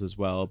fun shows as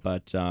well.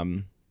 But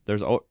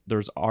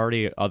there's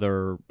already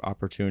other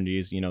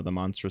opportunities, the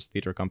Monstrous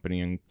Theater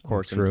Company and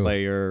Chorus and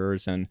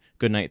Players and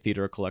Goodnight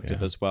Theater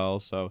Collective as well.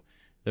 So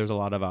there's a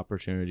lot of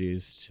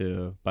opportunities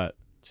to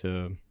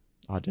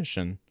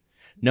audition.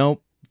 No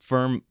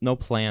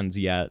plans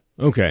yet.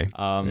 Okay.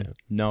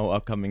 No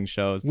upcoming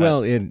shows.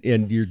 Well, and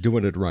you're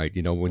doing it right.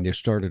 When you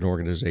start an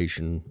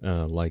organization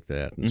like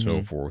that and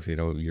so forth,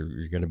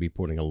 you're going to be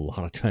putting a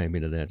lot of time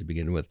into that to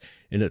begin with.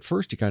 And at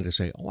first you kind of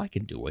say, oh, I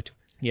can do it.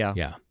 Yeah.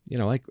 Yeah.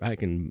 I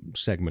can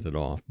segment it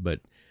off.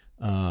 But,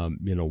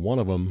 one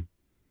of them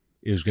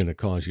is going to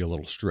cause you a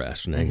little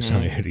stress and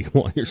anxiety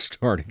while you're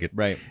starting it.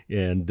 Right.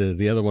 And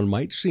the other one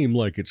might seem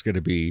like it's going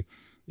to be,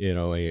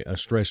 a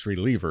stress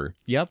reliever.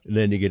 Yep. And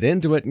then you get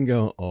into it and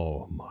go,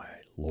 oh, my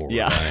Lord,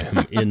 yeah. I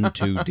am in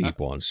too deep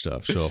on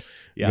stuff. So,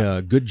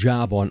 good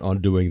job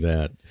on doing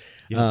that.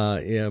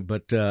 Yeah.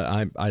 But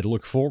I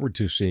look forward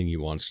to seeing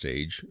you on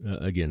stage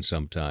again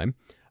sometime.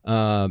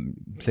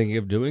 Thinking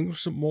of doing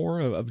some more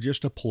of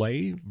just a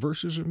play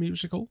versus a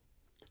musical?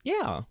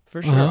 Yeah,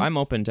 for sure. I'm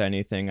open to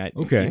anything.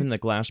 Okay. Even the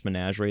Glass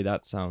Menagerie,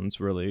 that sounds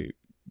really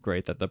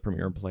great that the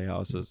Premier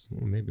Playhouse is.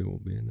 Well, maybe we'll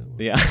be in that one.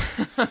 Yeah.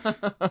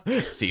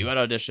 See you at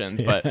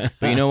auditions. But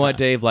you know what,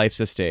 Dave?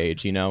 Life's a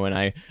stage, and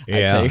I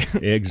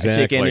exactly. I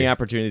take any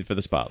opportunity for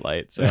the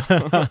spotlight. So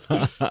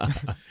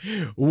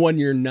when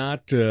you're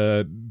not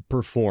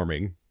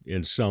performing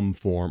in some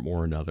form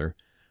or another,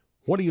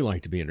 what do you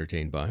like to be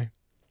entertained by?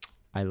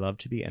 I love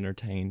to be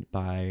entertained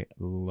by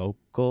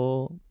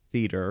local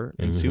theater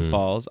in Sioux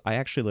Falls. I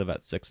actually live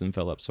at 6th and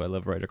Phillips, so I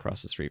live right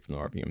across the street from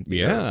the RPM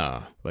Theater.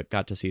 Yeah. But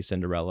got to see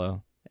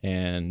Cinderella,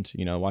 and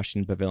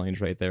Washington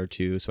Pavilion's right there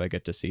too, so I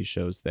get to see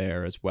shows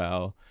there as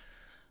well.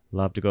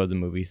 Love to go to the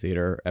movie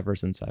theater ever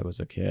since I was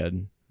a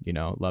kid.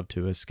 Love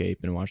to escape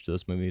and watch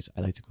those movies.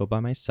 I like to go by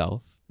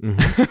myself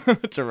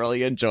to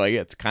really enjoy it.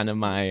 It's kind of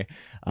my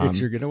it's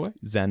your getaway?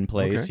 Zen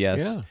place. Okay.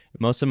 Yes. Yeah.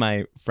 Most of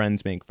my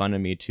friends make fun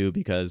of me too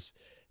because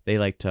they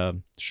like to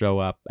show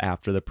up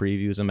after the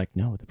previews. I'm like,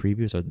 no, the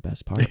previews are the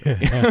best part.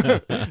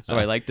 So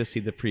I like to see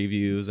the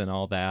previews and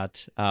all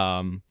that.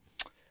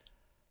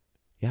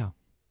 Yeah.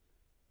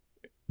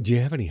 Do you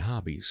have any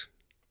hobbies?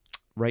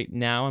 Right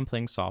now I'm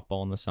playing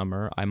softball in the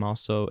summer. I'm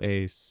also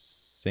a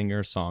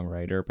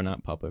singer-songwriter, but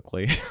not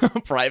publicly.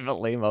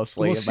 Privately,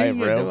 mostly in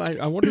my room.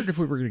 I wondered if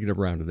we were going to get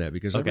around to that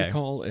because I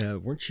recall,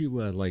 weren't you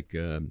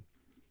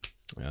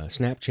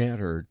Snapchat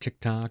or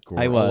TikTok or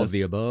I was. all of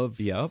the above?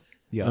 Yep.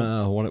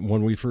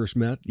 When we first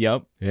met?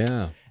 Yep.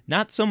 Yeah.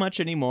 Not so much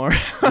anymore.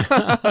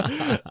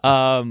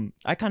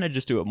 I kind of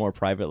just do it more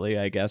privately,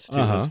 I guess, too,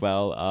 as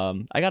well.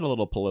 I got a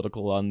little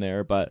political on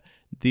there, but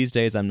these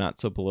days I'm not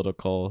so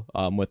political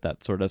with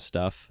that sort of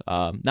stuff.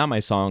 Not my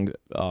song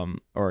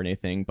or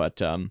anything,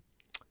 but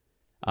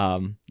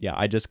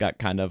I just got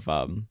kind of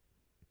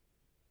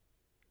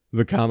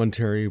The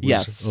commentary was...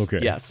 Yes. Okay.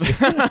 Yes.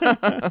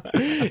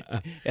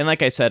 And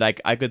like I said,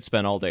 I could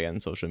spend all day on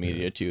social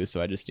media too,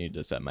 so I just need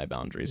to set my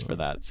boundaries for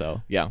that.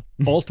 So, yeah.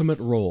 Ultimate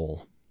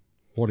role.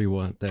 What do you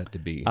want that to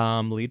be?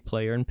 Lead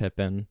player in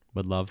Pippin.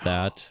 Would love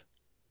that.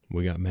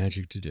 We got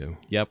magic to do.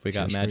 Yep, we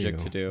got Just for magic you.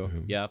 to do.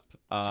 Mhm. Yep.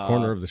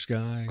 Corner of the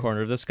Sky.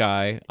 Corner of the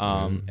Sky.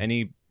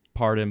 Any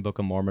part in Book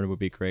of Mormon would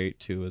be great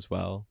too as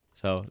well.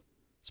 So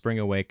Spring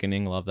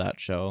Awakening, love that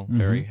show.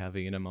 Very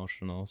heavy and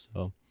emotional.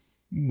 So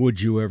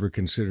Would you ever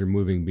consider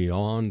moving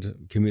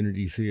beyond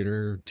community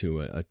theater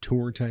to a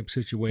tour type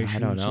situation I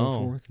don't and know. so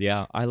forth?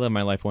 Yeah, I live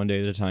my life one day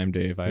at a time,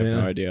 Dave. I have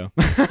Yeah. no idea.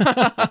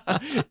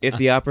 If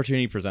the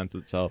opportunity presents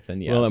itself,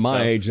 then yes. Well, at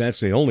my age, that's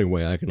the only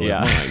way I can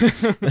live mine.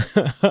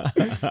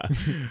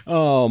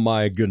 Oh,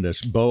 my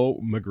goodness.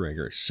 Beau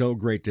McGregor, so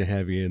great to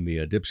have you in the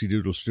Dipsy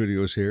Doodle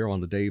Studios here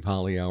on the Dave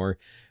Holly Hour.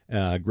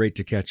 Great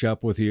to catch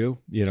up with you.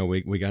 You know,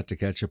 we got to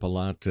catch up a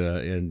lot.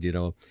 And, you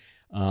know,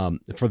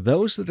 for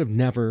those that have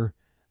never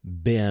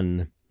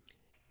been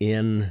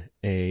in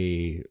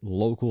a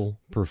local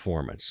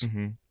performance,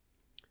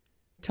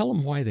 tell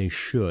them why they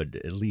should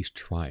at least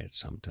try it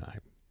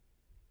sometime.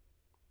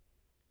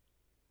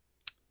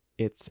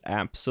 It's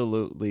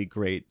absolutely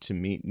great to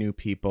meet new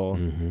people.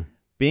 Mm-hmm.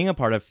 Being a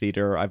part of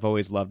theater, I've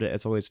always loved it.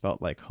 It's always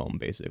felt like home,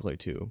 basically,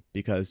 too,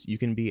 because you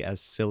can be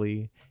as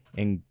silly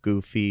and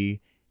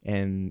goofy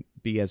and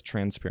be as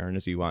transparent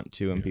as you want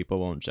to, and people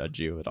won't judge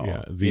you at all.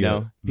 Yeah,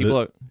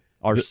 People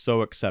are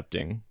so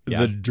accepting.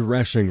 The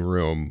dressing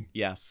room.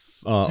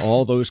 Yes.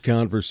 All those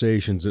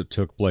conversations that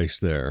took place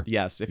there.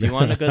 Yes. If you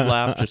want a good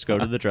laugh, just go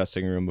to the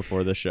dressing room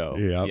before the show.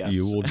 Yeah, Yes.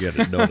 you will get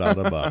it, no doubt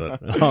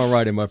about it. All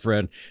righty, my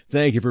friend.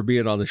 Thank you for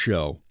being on the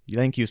show.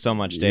 Thank you so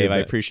much, Dave. You I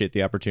bet. appreciate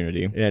the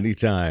opportunity.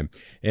 Anytime.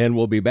 And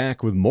we'll be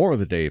back with more of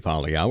the Dave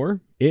Holly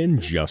Hour in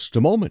just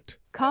a moment.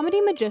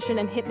 Comedy magician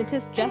and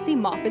hypnotist Jesse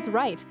Moffat's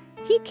right.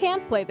 He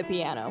can't play the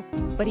piano,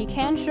 but he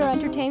can sure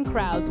entertain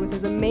crowds with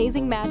his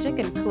amazing magic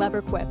and clever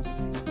quips.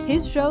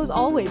 His shows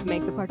always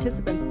make the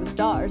participants the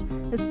stars,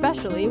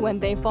 especially when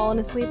they've fallen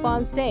asleep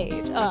on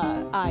stage.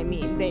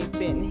 They've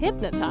been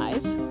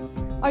hypnotized.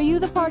 Are you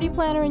the party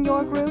planner in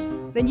your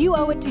group? Then you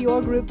owe it to your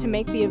group to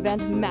make the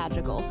event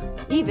magical,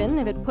 even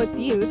if it puts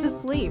you to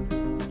sleep.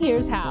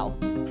 Here's how.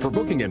 For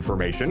booking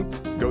information,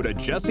 go to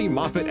Jesse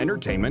Moffitt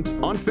Entertainment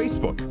on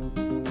Facebook.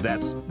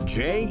 That's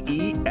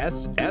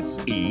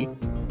JESSEMOFFITT.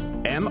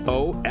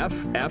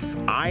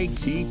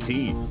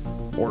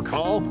 Or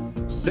call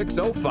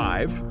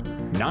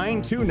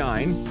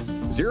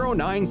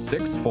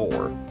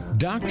 605-929-0964.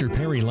 Dr.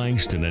 Perry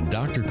Langston and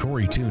Dr.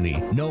 Corey Tooney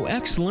know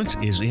excellence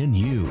is in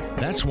you.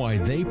 That's why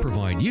they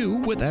provide you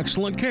with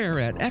excellent care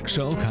at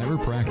XO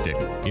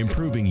Chiropractic,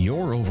 improving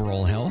your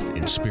overall health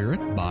in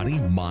spirit, body,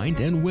 mind,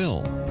 and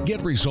will. Get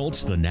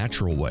results the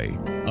natural way.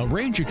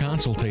 Arrange a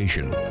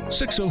consultation,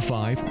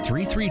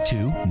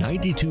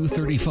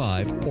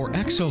 605-332-9235 or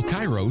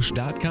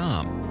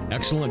exokairos.com.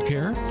 Excellent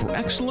care for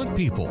excellent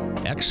people.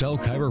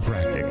 XO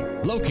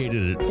Chiropractic,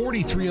 located at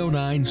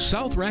 4309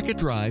 South Racket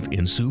Drive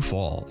in Sioux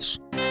Falls.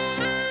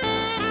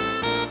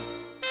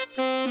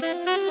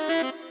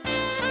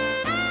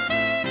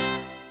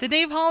 The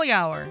Dave Holly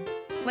Hour,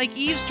 like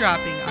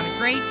eavesdropping on a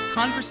great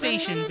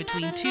conversation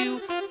between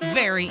two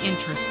very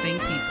interesting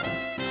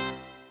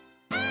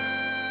people.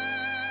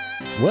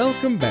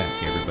 Welcome back,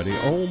 everybody.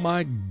 Oh,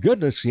 my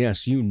goodness,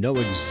 yes, you know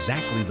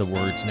exactly the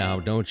words now,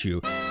 don't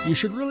you? You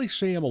should really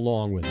say them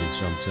along with me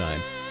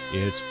sometime.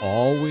 It's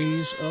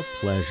always a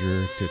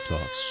pleasure to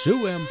talk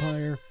Sioux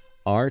Empire,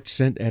 arts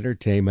and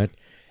entertainment,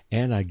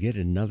 and I get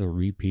another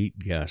repeat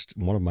guest,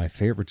 one of my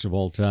favorites of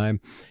all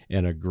time,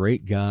 and a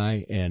great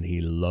guy, and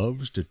he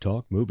loves to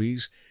talk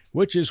movies,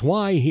 which is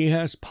why he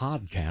has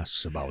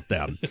podcasts about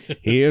them.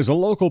 He is a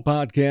local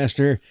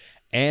podcaster.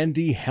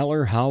 Andy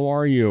Heller, how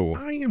are you?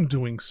 I am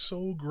doing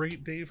so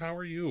great, Dave. How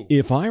are you?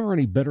 If I were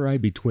any better,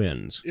 I'd be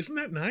twins. Isn't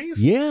that nice?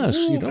 Yes,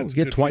 Ooh, you don't that's a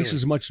get good twice feeling.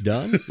 as much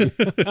done.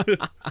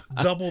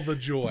 Double the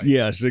joy.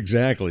 Yes,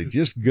 exactly.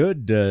 Just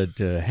good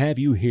to have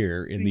you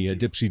here in the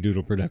Dipsy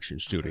Doodle Production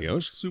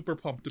Studios. Super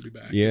pumped to be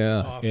back. Yeah,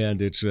 It's awesome.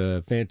 and it's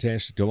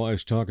fantastic to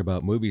always talk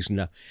about movies.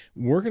 Now,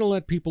 we're going to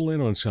let people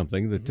in on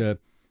something that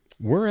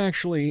we're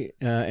actually,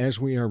 as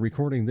we are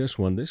recording this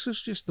one, this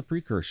is just the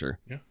precursor.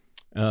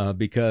 Yeah.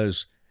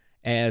 Because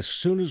as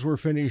soon as I'm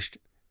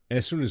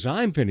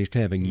finished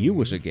having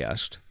you as a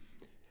guest,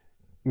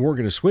 we're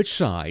going to switch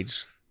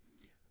sides,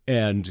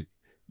 and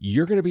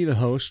you're going to be the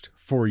host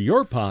for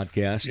your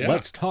podcast. Yeah.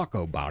 Let's talk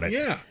about it.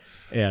 Yeah.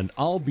 And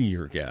I'll be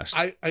your guest.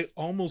 I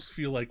almost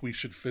feel like we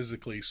should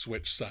physically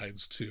switch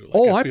sides too. Like,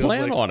 Oh, it I feels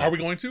plan like, on it. Are we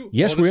going to?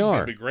 Yes, oh, this we is are.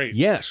 Gonna be great.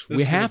 Yes, This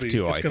we is gonna have be-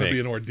 to, It's I going to think. be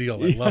an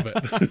ordeal. I love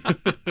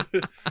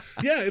it.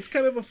 Yeah, it's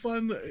kind of a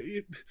fun.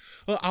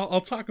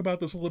 I'll talk about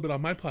this a little bit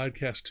on my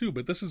podcast too,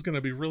 but this is going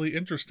to be really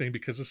interesting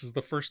because this is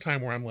the first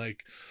time where I'm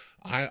like,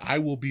 I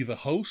will be the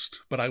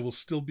host, but I will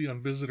still be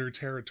on visitor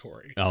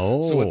territory.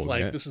 Oh, so it's like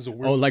yeah. this is a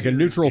World Oh, like a Series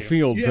neutral game.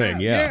 field thing,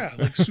 yeah.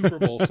 like Super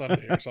Bowl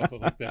Sunday or something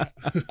like that.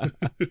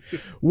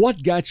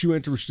 What got you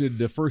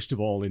interested, first of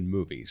all, in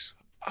movies?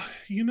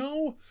 You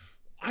know,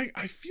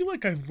 I feel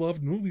like I've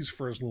loved movies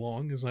for as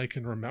long as I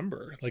can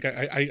remember. Like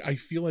I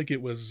feel like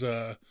it was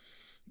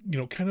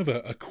kind of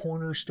a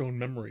cornerstone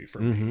memory for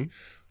me.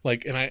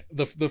 Like, and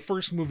the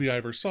first movie I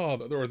ever saw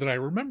that I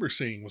remember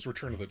seeing was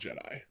Return of the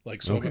Jedi.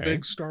 Like, so I'm a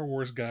big Star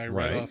Wars guy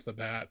right off the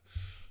bat.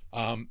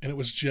 And it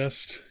was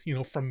just,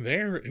 from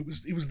there, it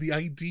was the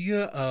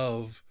idea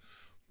of,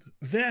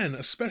 then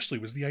especially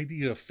was the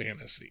idea of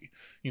fantasy,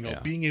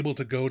 being able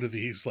to go to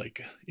these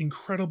like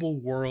incredible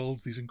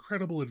worlds, these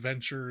incredible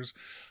adventures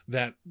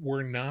that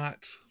were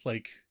not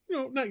like,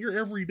 not your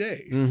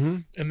everyday.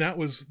 And that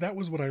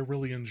was what I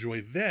really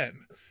enjoyed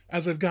then.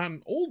 As I've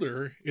gotten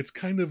older, it's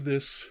kind of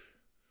this,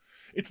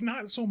 it's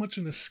not so much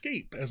an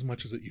escape as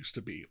much as it used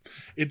to be.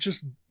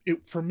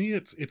 For me,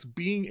 it's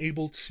being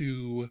able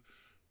to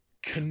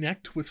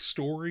connect with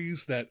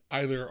stories that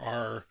either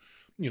are,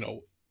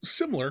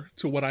 similar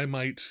to what I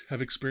might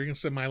have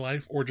experienced in my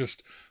life, or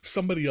just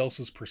somebody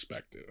else's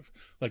perspective.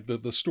 Like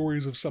the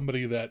stories of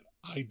somebody that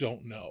I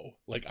don't know.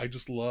 Like I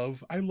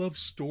love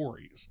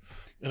stories.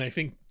 And I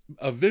think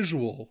a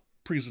visual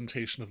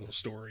presentation of those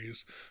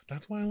stories,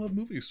 that's why I love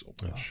movies so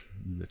much.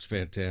 It's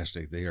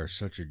fantastic. They are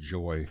such a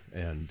joy,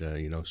 and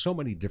so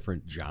many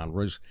different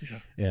genres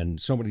and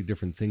so many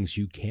different things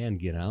you can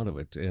get out of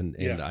it. And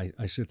I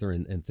sit there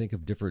and think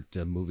of different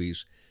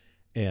movies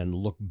and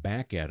look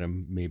back at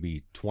them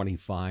maybe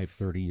 25,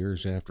 30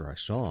 years after I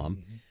saw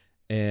them,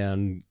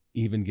 and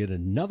even get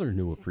another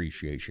new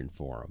appreciation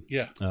for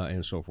them.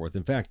 And so forth.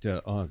 In fact,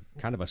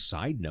 kind of a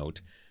side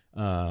note,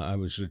 I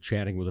was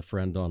chatting with a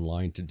friend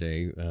online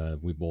today.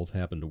 We both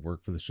happen to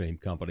work for the same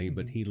company,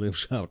 but he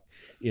lives out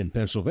in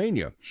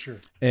Pennsylvania. Sure.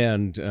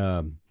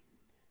 And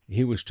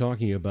he was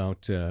talking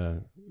about,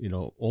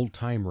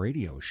 old-time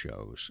radio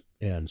shows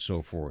and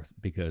so forth,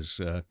 because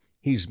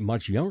he's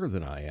much younger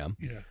than I am,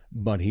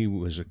 but he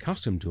was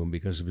accustomed to them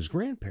because of his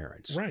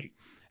grandparents. Right.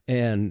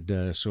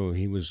 And so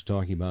he was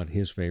talking about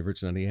his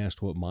favorites, and he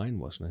asked what mine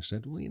was. And I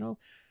said, well,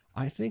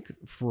 I think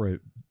for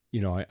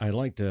I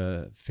liked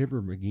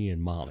Fibber, McGee,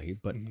 and Molly,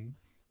 but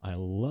I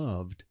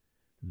loved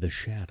The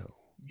Shadow.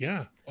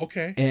 Yeah,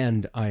 okay.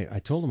 And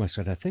I told him, I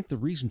said, I think the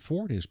reason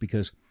for it is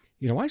because,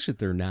 I sit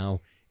there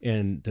now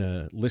and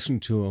listen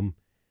to them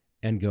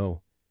and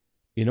go,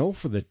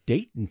 for the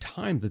date and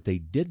time that they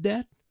did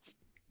that,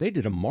 they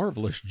did a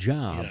marvelous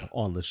job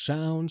on the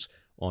sounds,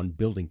 on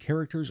building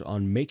characters,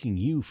 on making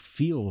you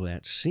feel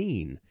that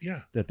scene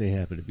that they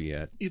happen to be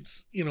at.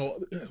 It's,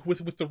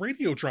 with the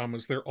radio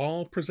dramas, they're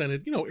all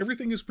presented,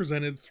 everything is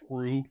presented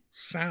through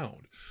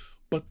sound,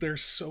 but they're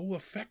so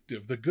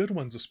effective. The good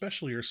ones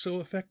especially are so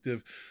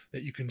effective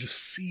that you can just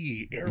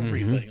see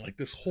everything, like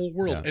this whole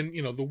world. And,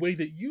 the way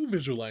that you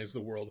visualize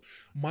the world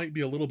might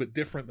be a little bit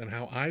different than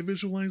how I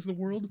visualize the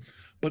world,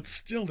 but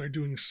still they're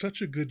doing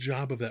such a good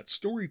job of that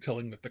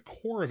storytelling that the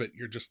core of it,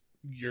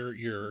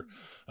 you're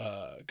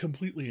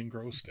completely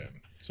engrossed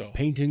in. So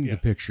painting the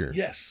picture.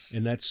 Yes.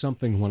 And that's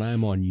something when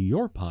I'm on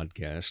your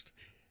podcast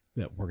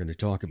that we're going to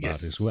talk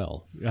about as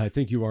well. I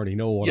think you already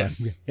know what I'm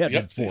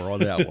headed for on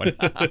that one.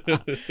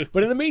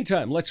 But in the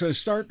meantime, let's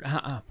start.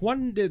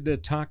 When did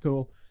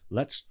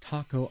Let's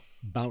Talk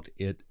About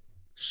It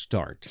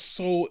start?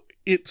 So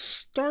it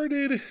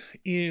started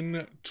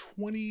in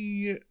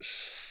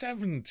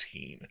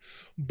 2017,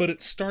 but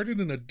it started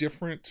in a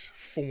different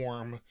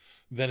form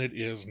than it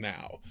is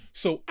now.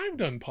 So I've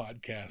done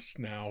podcasts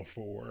now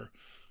for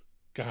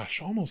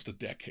almost a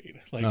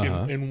decade, like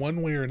in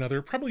one way or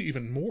another, probably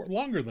even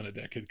longer than a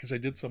decade, because I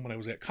did some when I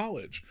was at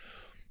college.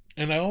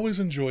 And I always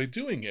enjoyed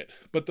doing it.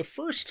 But the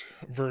first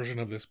version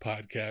of this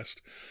podcast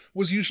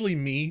was usually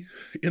me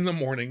in the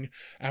morning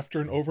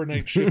after an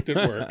overnight shift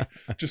at work,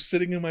 just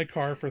sitting in my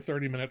car for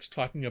 30 minutes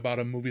talking about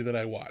a movie that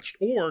I watched.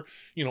 Or,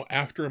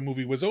 after a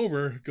movie was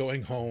over,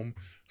 going home,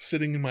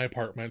 sitting in my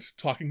apartment,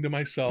 talking to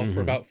myself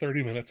for about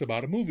 30 minutes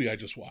about a movie I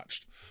just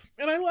watched.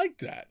 And I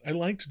liked that. I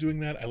liked doing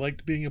that. I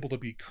liked being able to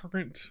be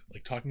current,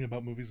 like talking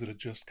about movies that had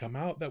just come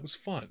out. That was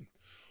fun.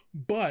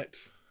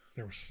 But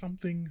there was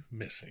something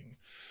missing.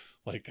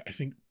 Like, I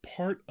think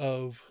part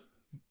of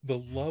the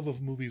love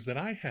of movies that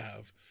I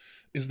have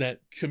is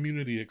that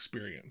community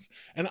experience.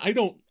 And I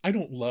don't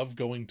love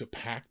going to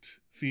packed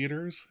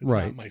theaters. It's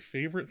not my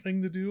favorite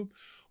thing to do,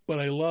 but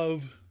I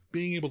love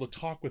being able to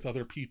talk with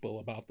other people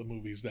about the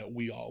movies that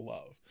we all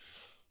love.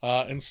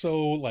 And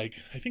so, I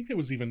think it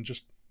was even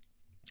just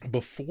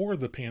before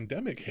the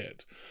pandemic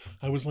hit,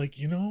 I was like,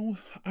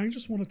 I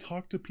just want to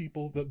talk to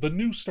people. The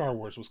new Star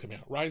Wars was coming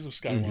out. Rise of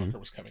Skywalker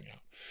was coming out.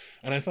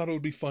 And I thought it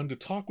would be fun to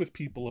talk with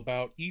people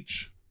about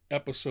each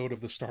episode of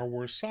the Star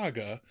Wars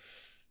saga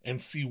and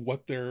see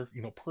what their,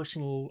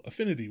 personal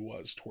affinity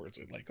was towards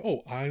it. Like,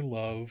 oh, I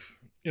love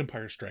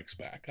Empire Strikes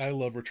Back. I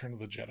love Return of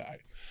the Jedi.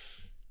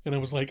 And I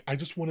was like, I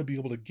just want to be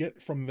able to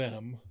get from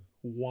them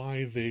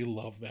why they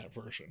love that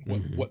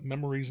version, what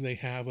memories they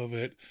have of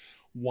it,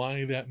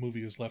 why that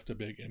movie has left a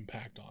big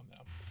impact on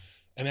them.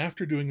 And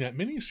after doing that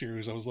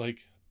miniseries, I was like,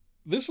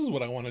 this is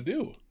what I want to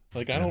do.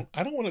 Like, I don't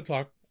want to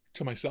talk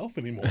to myself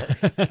anymore.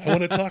 I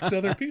want to talk to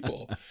other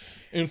people.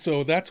 And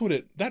so that's what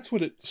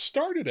it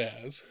started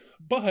as.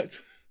 But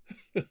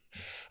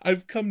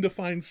I've come to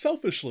find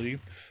selfishly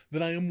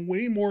that I am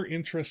way more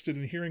interested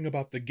in hearing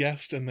about the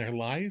guest and their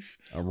life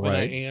than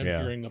I am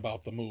hearing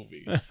about the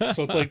movie.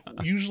 So it's like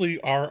usually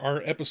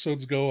our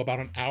episodes go about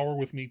an hour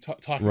with me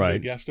talking to a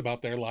guest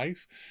about their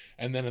life,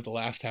 and then at the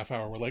last half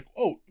hour we're like,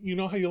 oh, you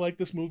know how you like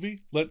this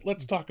movie?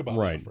 Let's talk about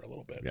that for a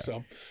little bit.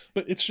 So,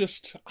 but it's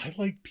just I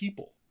like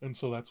people. And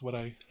so that's what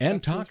I...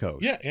 And tacos.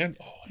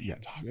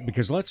 Taco.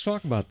 Because let's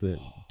talk about the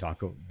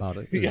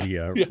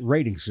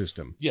rating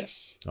system.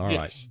 Yes. All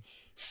right.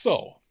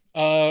 So,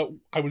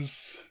 it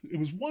was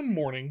one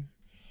morning,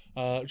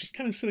 just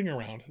kind of sitting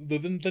around.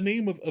 The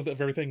name of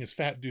everything is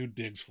Fat Dude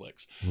Digs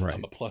Flicks. Right.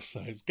 I'm a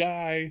plus-size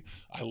guy.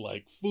 I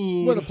like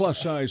food. With a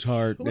plus-size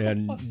heart.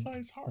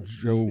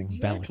 Joe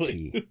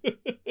Valentine.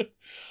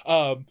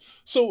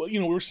 So, we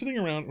were sitting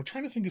around. We're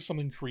trying to think of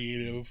something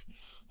creative.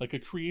 Like a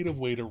creative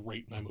way to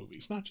rate my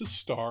movies, not just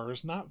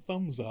stars, not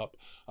thumbs up.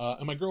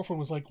 And my girlfriend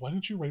was like, why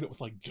don't you rate it with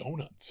like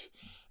donuts?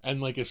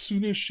 And like, as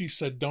soon as she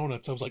said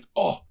donuts, I was like,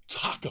 oh,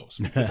 tacos,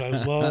 because I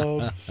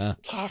love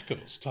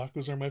tacos.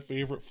 Tacos are my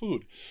favorite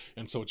food.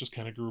 And so it just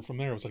kind of grew from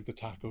there. It was like the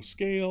taco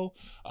scale.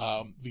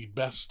 The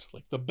best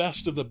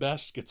of the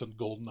best gets a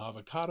golden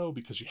avocado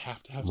because you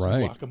have to have some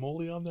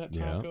guacamole on that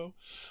taco.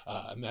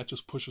 And that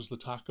just pushes the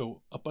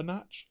taco up a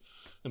notch.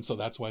 And so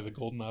that's why the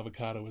golden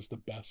avocado is the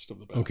best of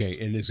the best. Okay,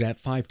 and is that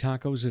 5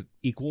 tacos that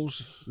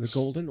equals the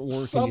golden? Or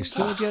can you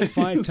still get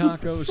 5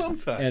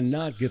 tacos and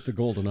not get the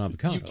golden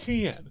avocado? You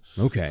can.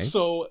 Okay.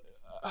 So,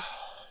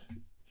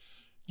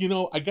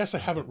 I guess I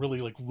haven't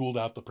really like ruled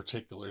out the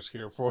particulars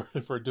here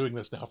for doing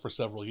this now for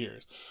several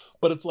years.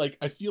 But it's like,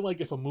 I feel like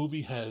if a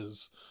movie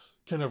has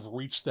kind of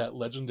reached that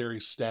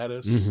legendary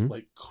status,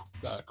 like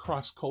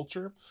cross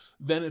culture,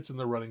 then it's in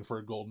the running for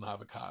a golden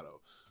avocado.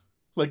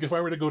 Like, if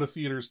I were to go to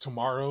theaters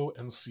tomorrow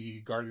and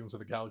see Guardians of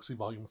the Galaxy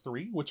Volume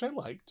 3, which I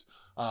liked,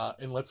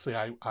 and let's say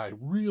I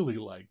really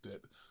liked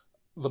it,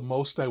 the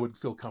most I would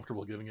feel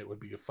comfortable giving it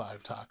would be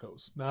 5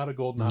 tacos. Not a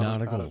golden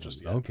avocado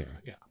just yet. Okay.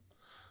 Yeah.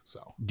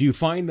 So. Do you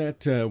find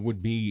that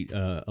would be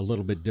a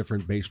little bit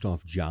different based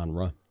off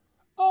genre?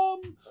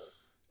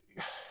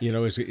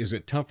 Is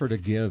it tougher to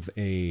give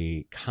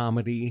a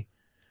comedy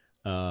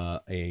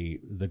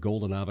the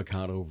golden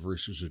avocado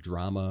versus a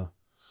drama?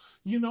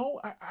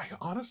 I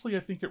honestly,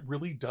 I think it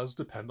really does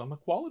depend on the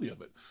quality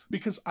of it,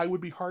 because I would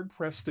be hard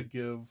pressed to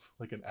give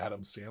like an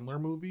Adam Sandler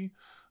movie,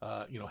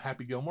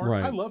 Happy Gilmore.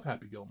 Right. I love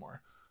Happy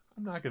Gilmore.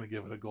 I'm not going to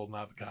give it a golden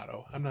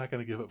avocado. I'm not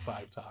going to give it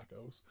 5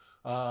 tacos.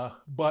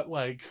 But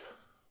like,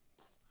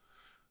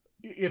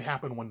 it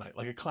happened one night,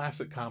 like a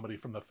classic comedy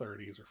from the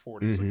 30s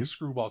or 40s, like a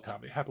screwball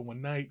comedy. It happened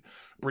one night,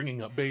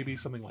 Bringing Up Baby,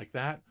 something like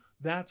that.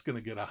 That's going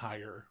to get a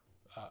higher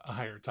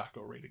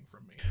taco rating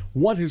from me.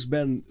 What has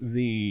been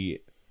the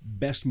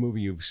best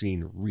movie you've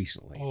seen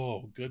recently?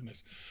 Oh,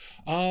 goodness.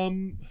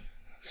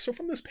 So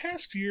from this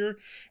past year,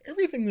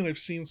 everything that I've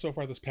seen so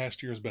far this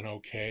past year has been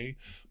okay.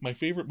 My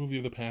favorite movie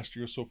of the past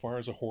year so far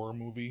is a horror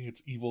movie.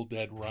 It's Evil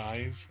Dead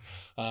Rise.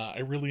 I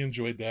really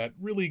enjoyed that.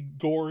 Really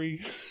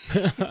gory,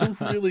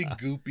 really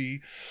goopy,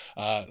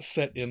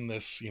 set in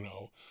this,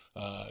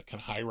 kind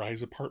of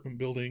high-rise apartment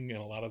building, and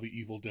a lot of the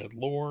Evil Dead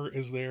lore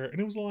is there, and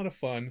it was a lot of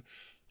fun.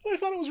 And I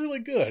thought it was really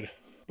good.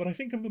 But I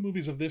think of the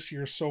movies of this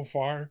year so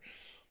far,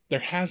 there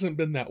hasn't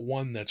been that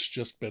one that's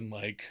just been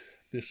like,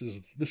 this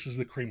is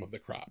the cream of the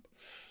crop.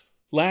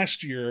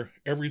 Last year,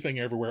 Everything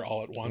Everywhere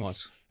All at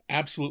Once,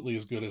 absolutely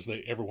as good as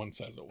everyone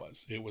says it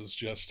was. It was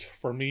just,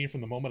 for me, from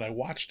the moment I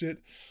watched it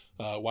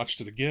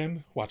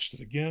again,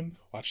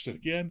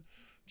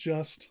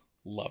 just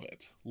love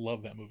it.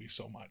 Love that movie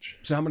so much.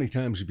 So how many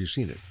times have you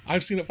seen it?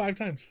 I've seen it 5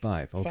 times.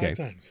 5, okay. 5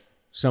 times.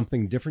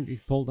 Something different you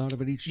pulled out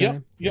of it each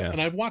time? Yep. Yeah.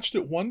 And I've watched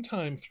it one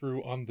time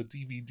through on the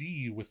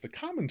DVD with the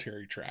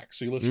commentary track.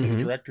 So you listen to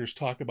the directors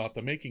talk about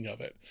the making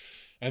of it.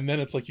 And then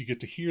it's like you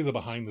get to hear the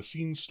behind the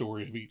scenes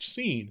story of each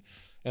scene.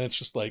 And it's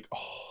just like,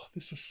 oh,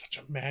 this is such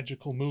a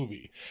magical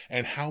movie.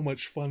 And how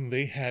much fun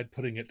they had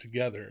putting it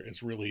together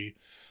is really,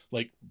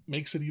 like,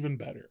 makes it even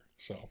better.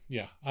 So,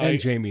 yeah. And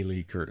Jamie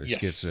Lee Curtis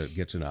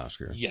gets an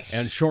Oscar. Yes.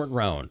 And Short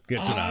Round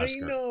gets an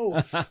Oscar. I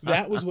know.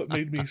 That was what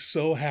made me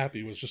so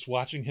happy, was just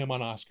watching him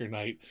on Oscar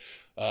night.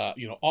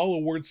 All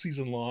awards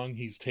season long,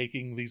 he's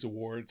taking these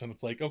awards, and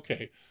it's like,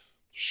 okay,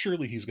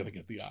 surely he's going to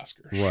get the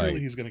Oscar. Right.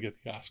 Surely he's going to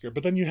get the Oscar.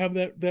 But then you have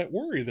that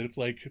worry that it's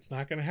like, it's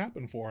not going to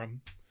happen for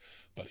him.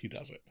 But he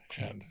does it.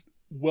 And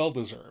well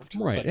deserved.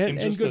 Right. And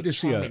good to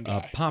see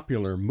a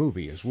popular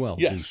movie as well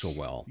do so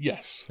well.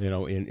 Yes.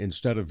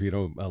 Instead of,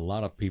 a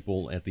lot of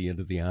people at the end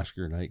of the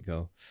Oscar night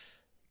go,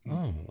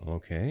 oh,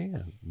 okay,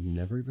 I've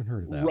never even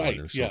heard of that one.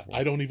 Or so forth.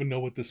 I don't even know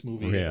what this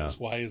movie is.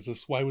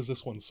 Why was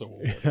this one so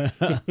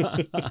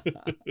awarded?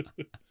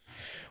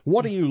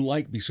 What do you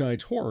like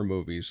besides horror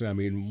movies? I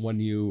mean,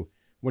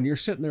 when you're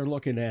sitting there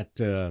looking at,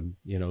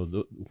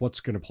 what's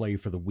going to play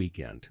for the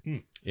weekend,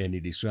 and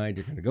you decide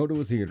you're going to go to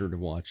a theater to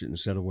watch it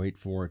instead of wait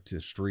for it to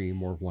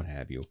stream or what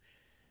have you.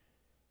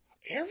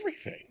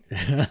 Everything.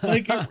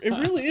 Like, it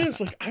really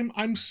is. Like,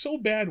 I'm so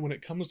bad when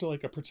it comes to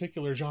like a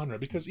particular genre,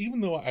 because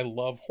even though I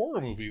love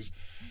horror movies,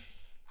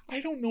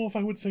 I don't know if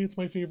I would say it's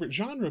my favorite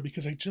genre,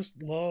 because I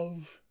just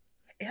love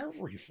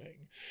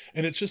everything.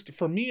 And it's just,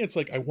 for me, it's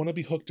like I want to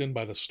be hooked in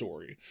by the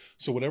story.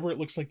 So whatever it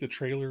looks like the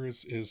trailer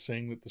is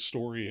saying that the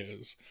story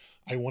is,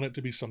 I want it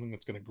to be something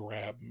that's going to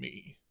grab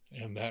me.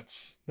 And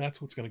that's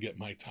what's going to get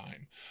my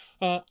time.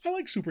 I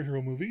like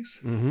superhero movies.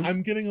 Mm-hmm.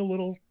 I'm getting a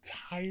little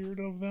tired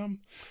of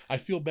them. I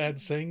feel bad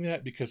saying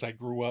that because I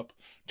grew up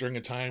during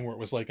a time where it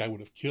was like I would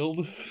have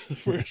killed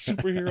for a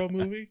superhero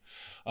movie.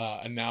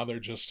 And now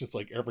it's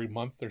like every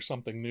month there's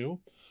something new.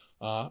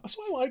 So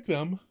I like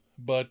them,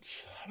 but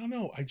I don't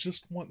know. I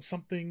just want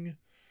something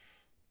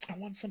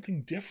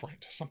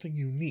different, something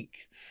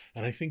unique.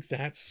 And I think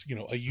that's,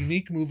 a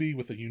unique movie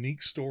with a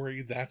unique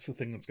story. That's the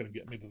thing that's going to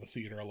get me to the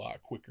theater a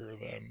lot quicker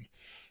than,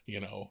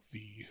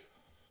 the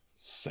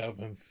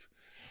 7th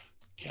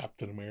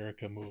Captain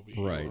America movie,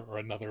 right, or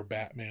another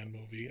Batman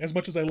movie. As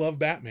much as I love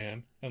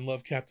Batman and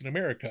love Captain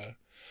America,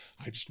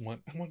 I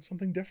want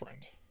something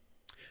different.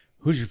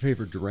 Who's your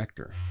favorite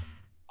director?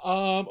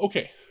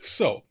 Okay,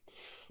 so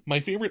my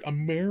favorite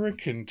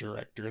American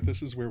director,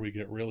 this is where we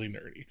get really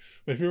nerdy.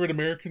 My favorite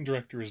American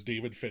director is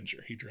David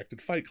Fincher. He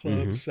directed Fight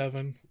Club,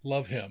 Seven,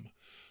 love him.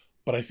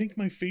 But I think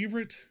my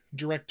favorite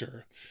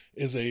director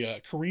is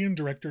a Korean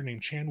director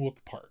named Chan-wook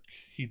Park.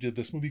 He did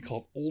this movie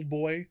called Old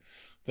Boy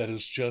that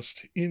is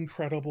just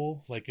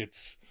incredible. Like,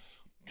 it's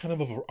kind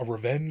of a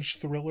revenge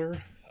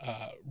thriller.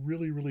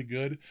 Really, really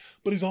good.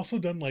 But he's also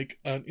done like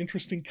an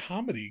interesting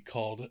comedy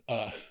called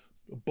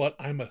But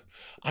I'm a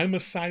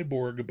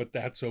cyborg, but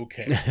that's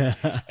okay.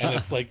 And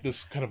it's like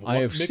this kind of... I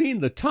have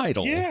seen the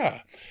title.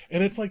 Yeah.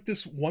 And it's like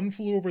this One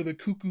Flew Over the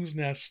Cuckoo's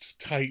Nest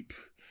type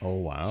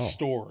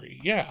story.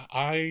 Yeah,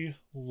 I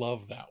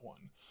love that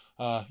one.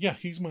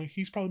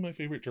 He's probably my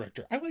favorite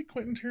director. I like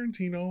Quentin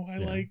Tarantino. I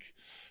like,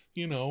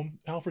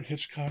 Alfred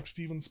Hitchcock,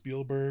 Steven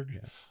Spielberg,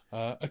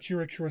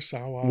 Akira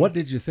Kurosawa. What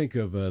did you think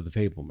of The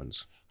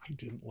Fabelmans? I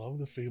didn't love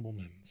The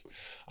Fabelmans.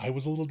 I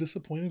was a little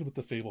disappointed with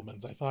The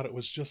Fabelmans. I thought it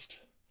was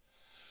just...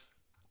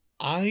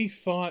 I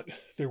thought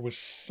there was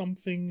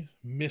something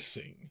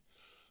missing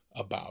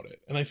about it.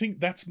 And I think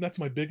that's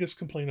my biggest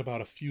complaint about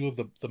a few of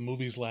the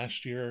movies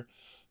last year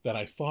that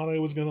I thought I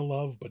was going to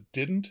love, but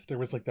didn't. There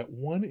was like that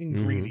one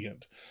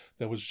ingredient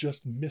that was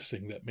just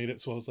missing that made it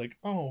so I was like,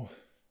 oh,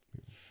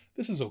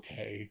 this is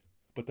okay.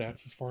 But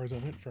that's as far as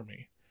it went for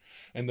me.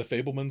 And The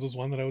Fabelmans was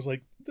one that I was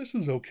like, this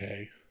is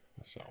okay.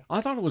 So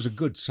I thought it was a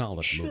good,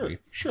 solid movie.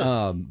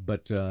 Sure.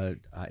 But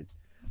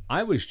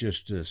I was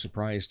just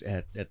surprised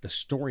at the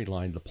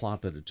storyline, the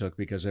plot that it took,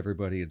 because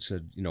everybody had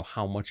said,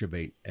 how much of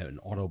an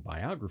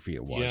autobiography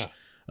it was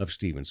of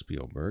Steven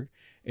Spielberg.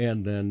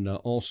 And then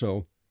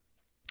also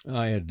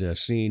I had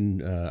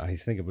seen, I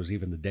think it was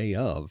even the day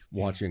of,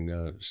 watching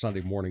a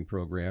Sunday morning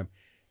program,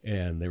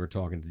 and they were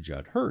talking to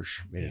Judd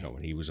Hirsch,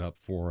 when he was up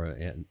for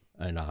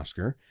an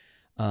Oscar.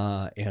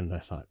 And I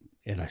thought,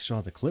 and I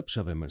saw the clips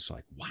of him, and it's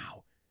like,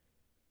 wow.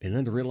 And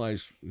then to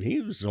realize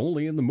he was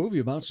only in the movie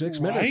about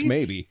 6 minutes,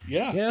 maybe.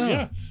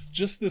 Yeah.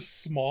 Just this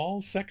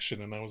small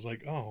section. And I was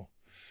like, oh,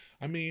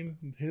 I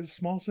mean, his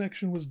small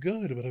section was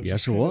good, but I was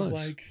just kind of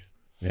like,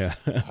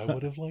 I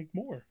would have liked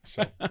more.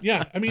 So,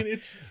 yeah, I mean,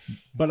 it's...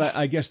 But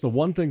I guess the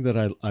one thing that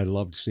I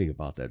loved seeing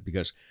about that,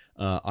 because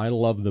I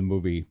love the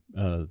movie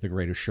The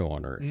Greatest Show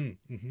on Earth.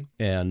 Mm-hmm.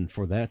 And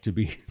for that to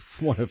be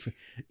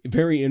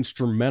very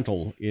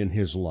instrumental in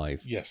his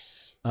life.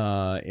 Yes.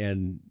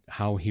 And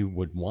how he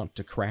would want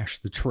to crash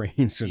the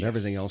trains and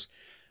everything else.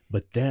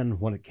 But then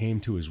when it came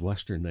to his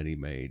Western that he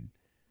made,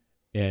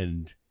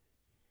 and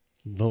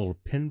the little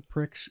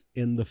pinpricks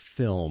in the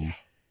film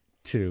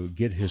to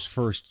get his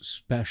first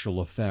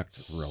special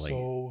effect, really.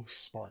 So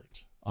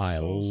smart. I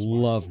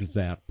loved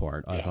that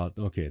part. I thought,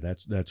 okay,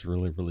 that's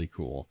really, really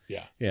cool.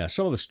 Yeah.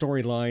 Some of the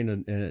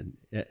storyline and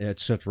et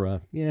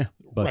cetera. Yeah.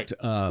 But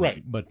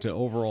but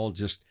overall,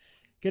 just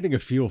getting a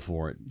feel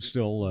for it.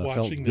 Still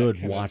felt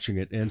good watching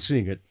it and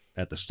seeing it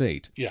at the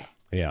State. Yeah.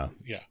 Now,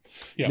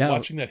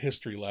 watching that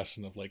history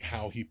lesson of like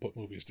how he put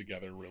movies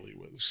together really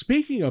was...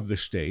 Speaking of the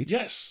State,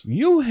 yes,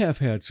 you have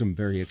had some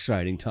very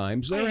exciting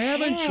times there,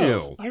 haven't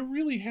you? I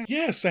really have.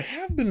 Yes, I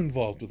have been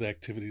involved with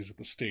activities at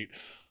the State.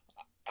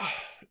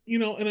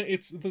 And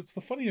it's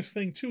the funniest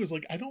thing too is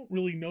like I don't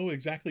really know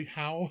exactly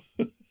how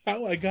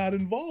I got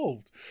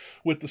involved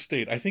with the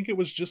State. I think it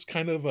was just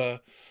kind of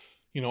a...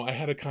 I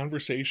had a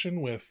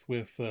conversation with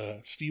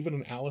Stephen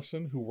and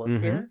Allison who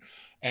work there,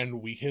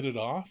 and we hit it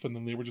off, and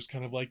then they were just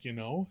kind of like,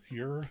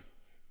 you're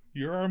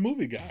our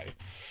movie guy.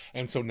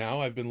 And so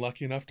now I've been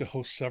lucky enough to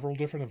host several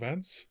different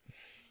events,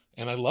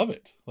 and I love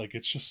it. Like,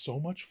 it's just so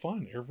much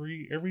fun.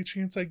 Every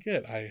chance I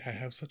get, I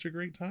have such a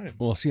great time.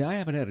 Well, see, I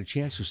haven't had a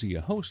chance to see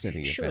you host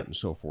any event and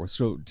so forth.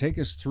 So take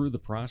us through the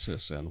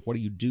process, and what do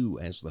you do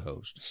as the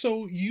host?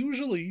 So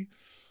usually...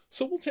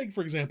 So we'll take,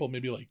 for example,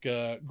 maybe like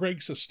Greg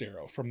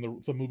Sestero from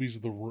the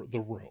movies The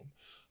Room.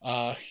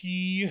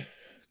 He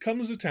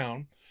comes to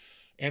town,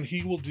 and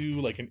he will do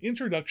like an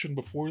introduction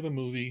before the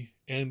movie,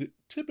 and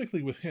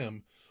typically with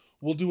him,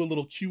 we'll do a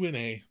little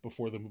Q&A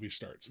before the movie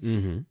starts.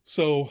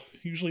 So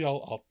usually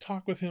I'll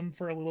talk with him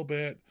for a little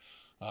bit,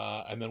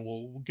 and then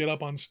we'll get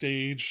up on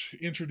stage,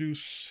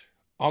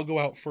 I'll go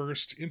out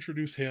first,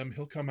 introduce him,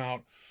 he'll come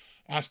out,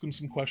 ask him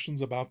some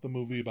questions about the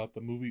movie,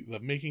 the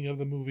making of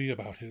the movie,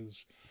 about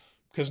his,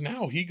 because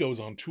now he goes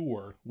on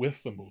tour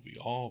with the movie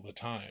all the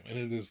time, and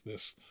it is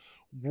this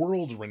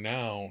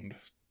world-renowned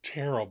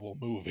terrible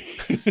movie.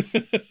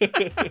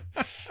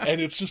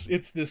 And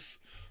it's this,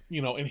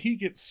 and he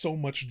gets so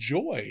much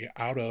joy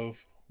out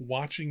of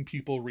watching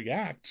people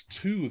react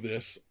to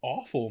this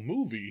awful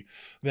movie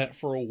that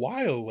for a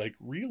while, like,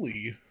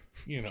 really,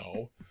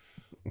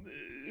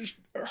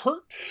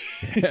 hurt.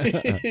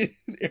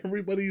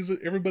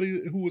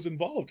 Everybody who was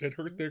involved had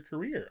hurt their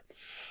career.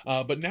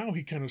 But now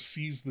he kind of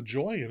sees the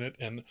joy in it,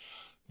 and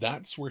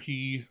that's where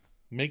he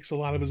makes a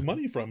lot of his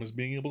money from, is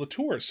being able to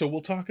tour. So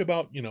we'll talk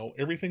about,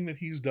 everything that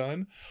he's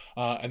done,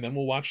 and then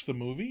we'll watch the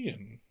movie,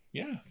 and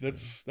yeah,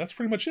 that's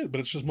pretty much it.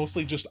 But it's just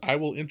mostly I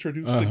will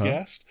introduce the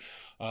guest.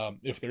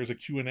 If there's a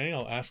Q&A,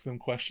 I'll ask them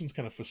questions,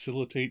 kind of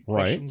facilitate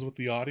questions with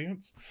the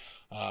audience.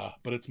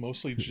 But it's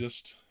mostly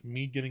just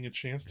me getting a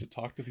chance to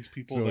talk to these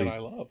people that I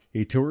love.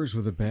 He tours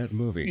with a bad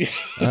movie.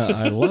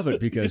 I love it,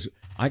 because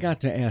I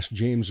got to ask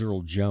James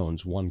Earl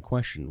Jones one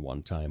question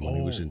one time when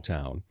he was in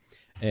town.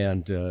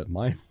 And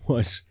mine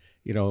was,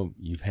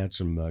 you've had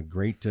some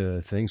great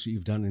things that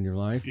you've done in your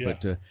life,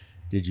 but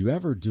did you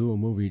ever do a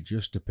movie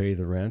just to pay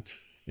the rent?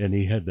 And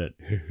he had that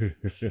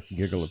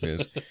giggle of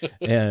his.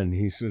 And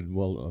he said,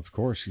 well, of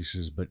course, he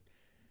says, but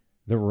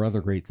there were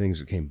other great things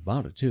that came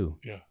about it, too.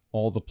 Yeah.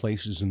 All the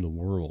places in the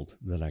world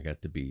that I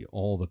got to be,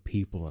 all the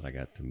people that I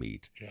got to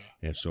meet,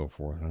 and so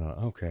forth. And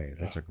okay,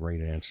 that's a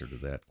great answer to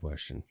that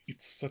question.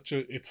 It's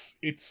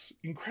it's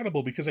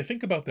incredible, because I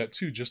think about that,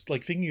 too, just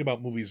like thinking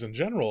about movies in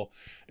general,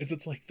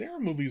 it's like there are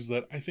movies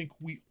that I think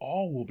we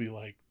all will be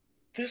like,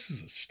 this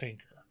is a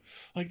stinker.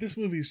 Like, this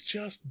movie's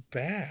just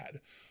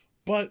bad.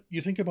 But you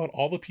think about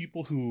all the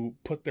people who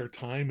put their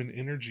time and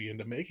energy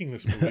into making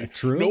this movie.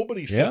 True.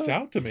 Nobody sets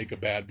out to make a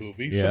bad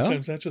movie.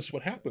 Sometimes that's just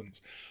what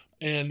happens.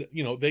 And,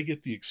 they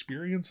get the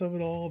experience of it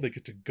all. They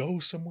get to go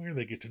somewhere.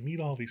 They get to meet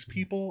all these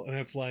people. And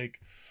it's like,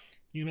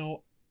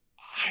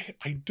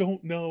 I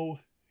don't know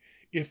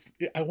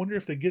I wonder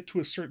if they get to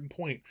a certain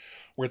point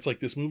where it's like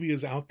this movie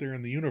is out there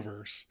in the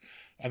universe,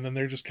 and then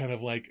they're just kind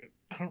of like,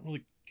 I don't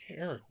really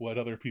care what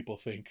other people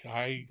think.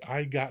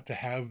 I got to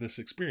have this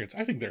experience.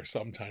 I think there are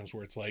some times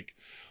where it's like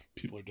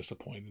people are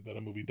disappointed that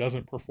a movie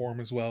doesn't perform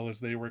as well as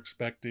they were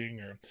expecting,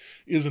 or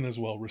isn't as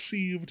well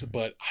received,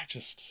 but I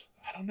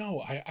don't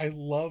know. I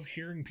love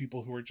hearing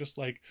people who are just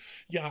like,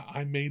 yeah,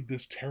 I made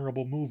this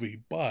terrible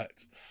movie,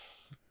 but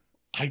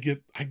I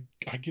get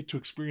to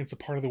experience a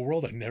part of the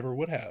world I never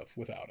would have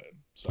without it.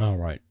 So. All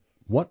right.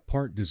 What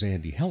part does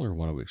Andy Heller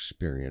want to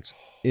experience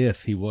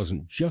if he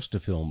wasn't just a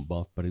film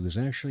buff, but he was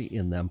actually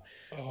in them?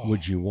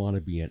 Would you want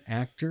to be an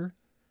actor,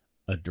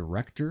 a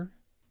director,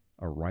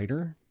 a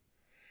writer?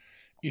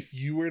 If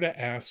you were to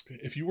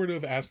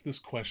have asked this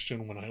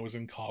question when I was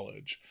in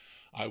college,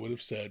 I would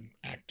have said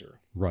actor.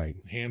 Right.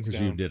 Hands down.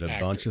 Because you did a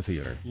bunch of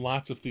theater.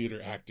 Lots of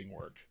theater acting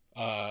work.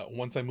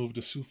 Once I moved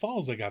to Sioux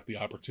Falls, I got the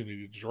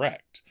opportunity to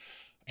direct.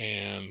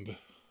 And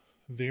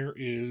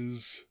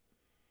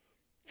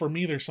for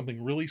me, there's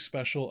something really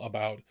special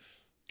about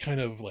kind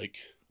of like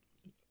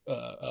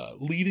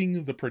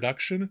leading the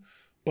production,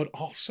 but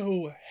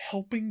also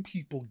helping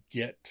people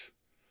get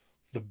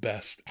the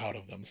best out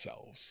of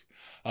themselves.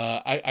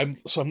 I'm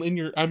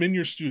in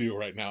your studio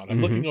right now, and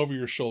I'm looking over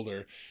your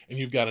shoulder, and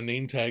you've got a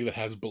name tag that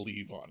has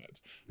 "Believe" on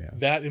it. Yeah.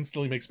 That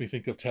instantly makes me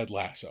think of Ted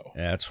Lasso.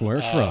 That's where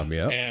it's from,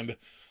 yeah. And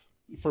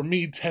for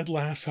me, Ted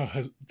Lasso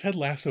has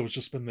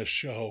just been this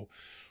show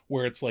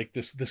where it's like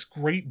this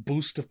great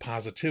boost of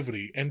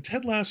positivity. And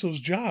Ted Lasso's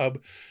job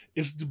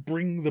is to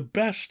bring the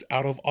best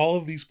out of all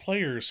of these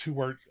players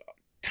who are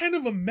kind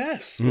of a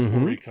mess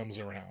before he comes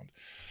around.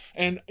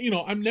 And,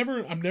 I'm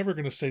never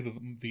going to say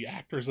that the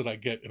actors that I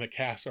get in a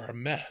cast are a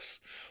mess,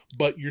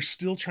 but you're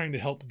still trying to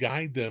help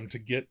guide them to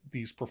get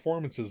these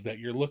performances that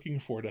you're looking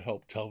for to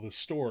help tell this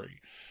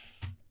story.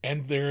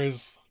 And there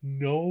is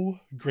no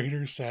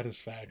greater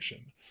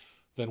satisfaction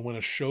than when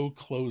a show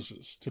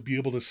closes, to be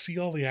able to see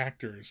all the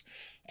actors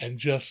and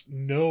just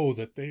know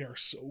that they are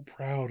so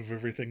proud of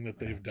everything that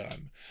they've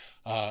done.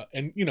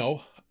 And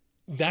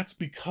that's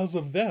because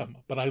of them,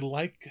 but I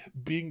like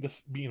being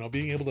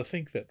able to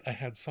think that I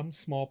had some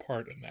small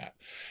part in that.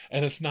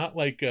 And it's not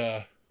like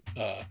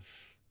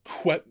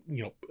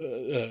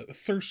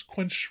thirst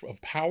quench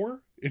of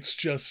power. It's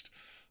just,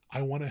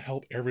 I want to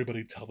help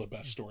everybody tell the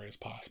best story as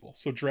possible.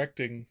 So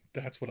directing,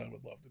 that's what I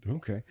would love to do.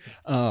 Okay.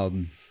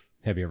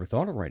 Have you ever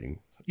thought of writing?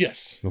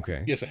 Yes.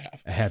 Okay. Yes, I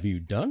have. Have you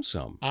done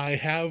some? I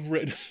have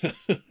written.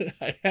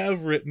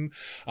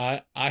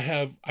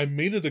 I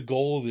made it a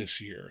goal this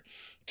year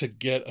to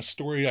get a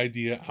story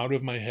idea out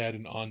of my head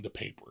and onto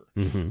paper.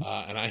 And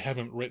I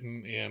haven't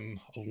written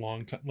in a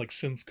long time, like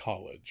since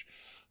college.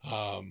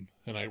 And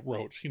I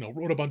wrote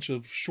a bunch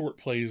of short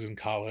plays in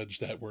college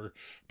that were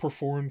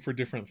performed for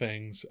different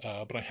things,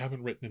 but I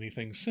haven't written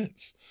anything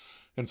since.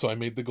 And so I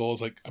made the goal,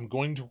 I'm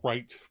going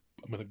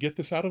to get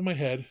this out of my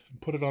head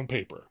and put it on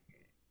paper.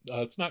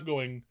 It's not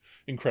going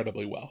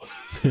incredibly well.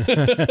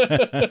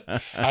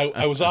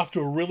 I was off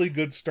to a really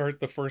good start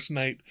the first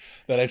night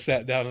that I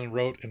sat down and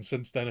wrote, and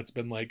since then it's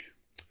been like,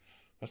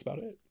 that's about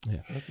it.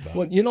 Yeah, that's about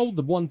well, it. you know,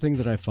 the one thing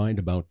that I find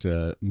about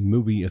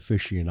movie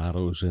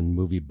aficionados and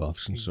movie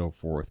buffs and so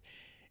forth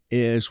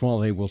is while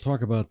they will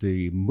talk about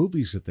the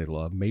movies that they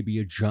love, maybe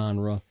a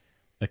genre,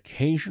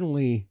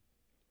 occasionally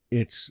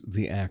it's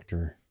the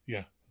actor.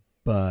 Yeah.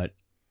 But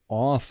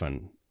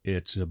often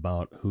it's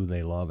about who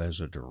they love as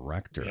a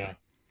director. Yeah.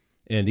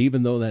 And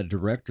even though that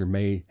director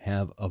may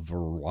have a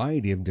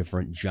variety of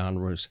different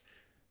genres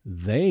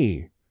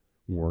they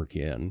work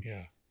in,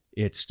 Yeah.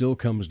 it still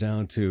comes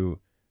down to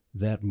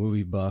that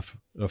movie buff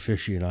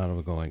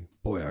aficionado going,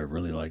 boy, I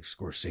really like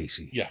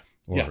Scorsese. Yeah.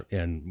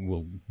 And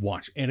we'll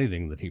watch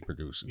anything that he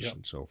produces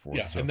and so forth.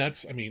 Yeah, So, and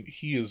that's, I mean,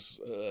 he is,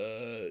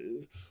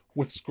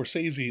 with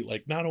Scorsese,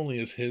 like, not only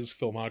is his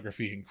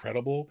filmography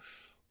incredible,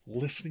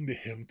 listening to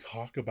him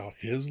talk about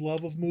his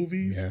love of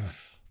movies,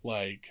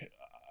 like,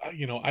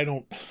 you know,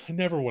 I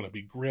never want to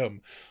be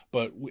grim,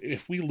 but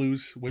if we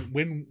lose,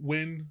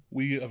 when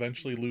we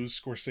eventually lose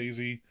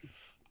Scorsese,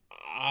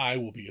 I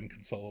will be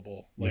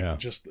inconsolable. Like,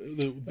 just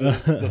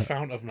the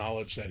fount of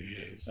knowledge that he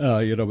is.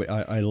 You know,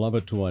 I love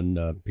it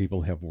when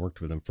people have worked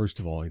with him. First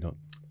of all, you know,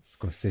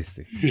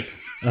 Scorsese.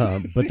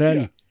 But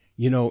then,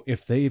 you know,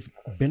 if they've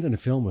been in a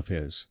film of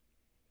his,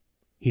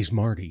 he's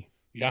Marty.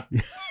 Yeah.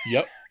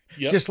 Yep.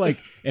 Just like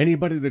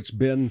anybody that's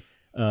been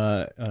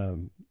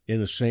in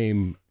the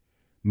same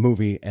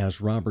movie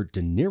as Robert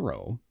De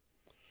Niro,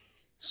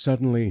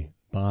 suddenly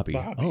Bobby.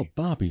 Oh,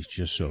 Bobby's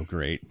just so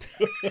great.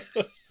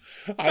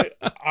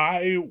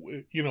 I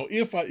you know,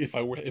 if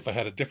I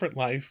had a different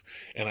life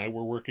and I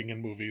were working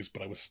in movies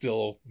but I was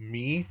still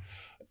me,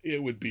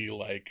 it would be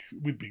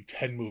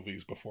 10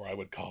 movies before I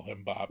would call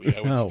him Bobby.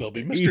 I would still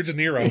be Mr. De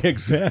Niro.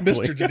 Exactly.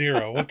 Mr. De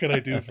Niro, what can I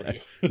do for you?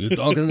 You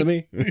talking to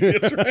me?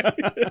 That's right.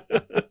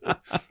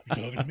 You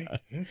talking to me?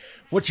 Huh?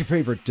 What's your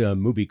favorite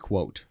movie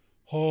quote?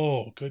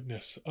 Oh,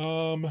 goodness.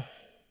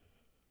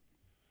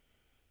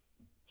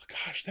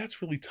 Gosh,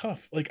 that's really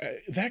tough. Like,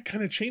 that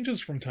kind of changes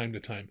from time to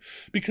time,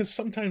 because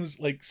sometimes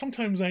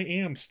I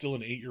am still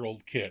an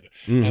 8-year-old kid,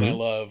 and I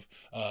love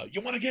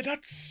 "You Want to Get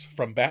Nuts"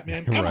 from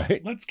Batman. Come on,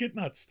 let's get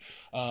nuts.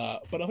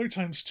 But other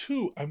times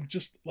too, I'm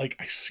just like,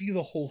 I see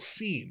the whole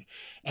scene,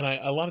 and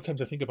a lot of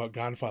times I think about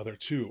Godfather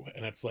 2,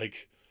 and it's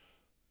like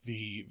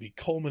the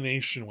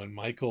culmination when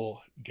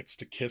Michael gets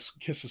to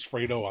kisses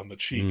Fredo on the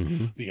cheek.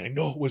 I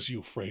know it was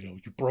you,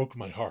 Fredo. You broke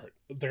my heart.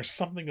 There's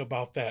something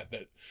about that,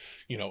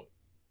 you know,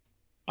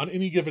 on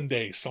any given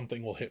day,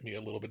 something will hit me a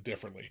little bit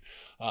differently.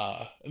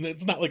 And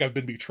it's not like I've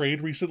been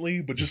betrayed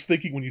recently, but just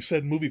thinking when you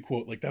said movie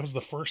quote, like, that was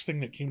the first thing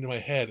that came to my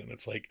head. And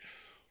it's like,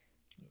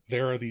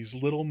 there are these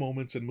little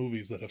moments in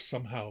movies that have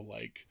somehow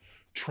like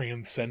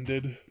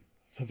transcended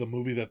the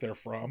movie that they're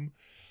from,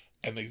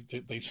 and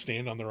they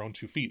stand on their own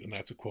 2 feet. And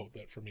that's a quote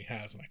that for me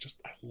has, and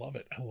I love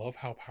it. I love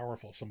how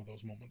powerful some of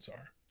those moments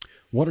are.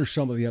 What are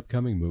some of the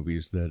upcoming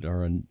movies that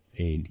are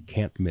a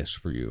can't miss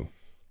for you?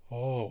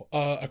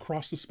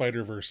 Across the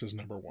Spider-Verse is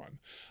number 1.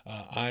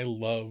 I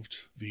loved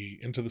the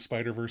Into the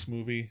Spider-Verse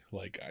movie.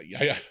 Like,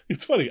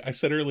 it's funny. I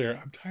said earlier,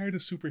 I'm tired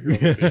of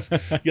superhero movies,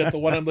 yet the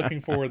one I'm looking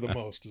forward the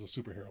most is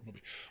a superhero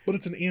movie. But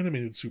it's an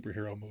animated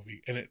superhero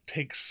movie, and it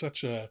takes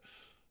such an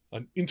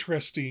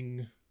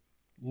interesting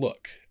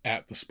look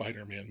at the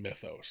Spider-Man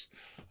mythos.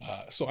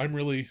 So I'm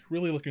really,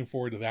 really looking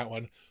forward to that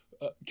one.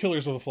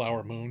 Killers of the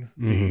Flower Moon,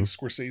 the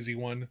Scorsese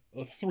one,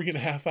 a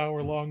 3.5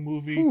 hour long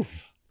movie. Ooh.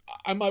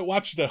 I might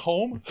watch it at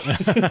home,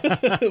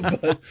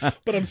 but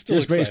I'm still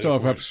just based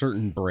off of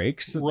certain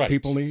breaks that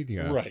people need.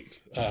 Yeah, right.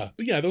 But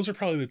yeah, those are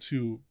probably the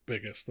 2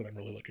 biggest that I'm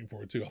really looking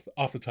forward to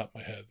off the top of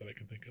my head that I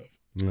can think of.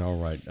 All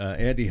right,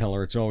 Andy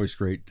Heller, it's always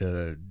great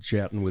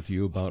chatting with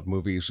you about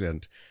movies,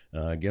 and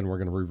again, we're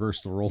going to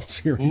reverse the roles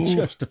here in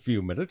just a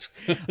few minutes.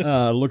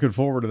 Looking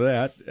forward to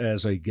that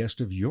as a guest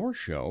of your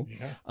show.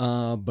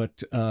 Yeah.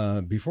 But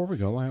before we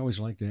go, I always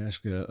like to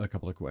ask a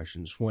couple of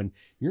questions. When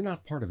you're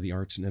not part of the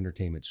arts and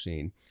entertainment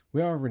scene,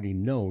 we already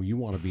know you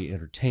want to be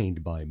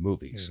entertained by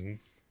movies.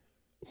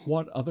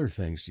 What other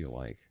things do you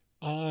like?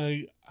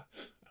 I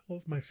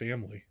love my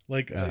family.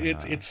 Like,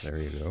 it's there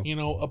you go. You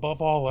know,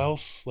 above all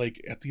else,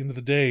 like, at the end of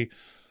the day,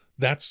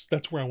 that's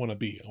where I want to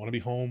be. I want to be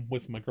home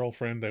with my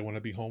girlfriend. I want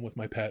to be home with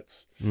my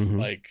pets.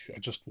 Like, I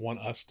just want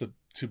us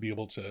to be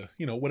able to,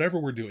 you know, whatever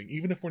we're doing,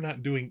 even if we're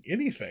not doing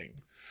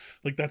anything,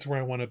 like, that's where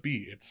I want to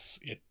be.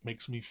 It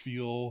makes me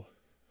feel,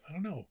 I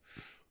don't know,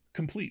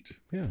 complete.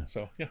 Yeah.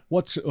 So yeah.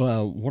 What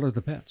are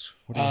the pets?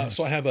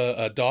 So I have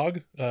a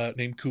dog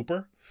named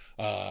Cooper.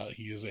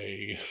 He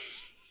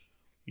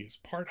is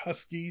part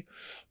husky,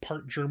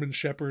 part German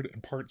shepherd,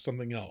 and part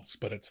something else.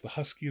 But it's the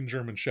husky and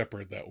German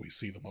shepherd that we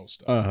see the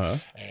most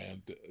of.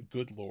 And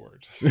good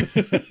Lord.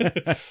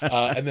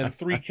 And then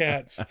 3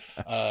 cats,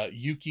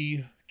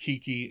 Yuki,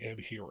 Kiki, and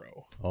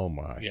Hero. Oh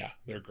my. Yeah,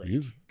 they're great.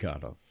 You've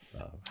got a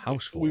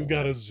house full. We've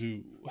got a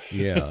zoo.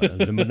 Yeah,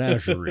 the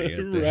menagerie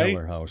at the right?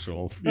 Heller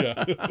household.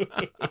 Yeah.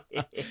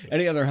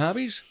 Any other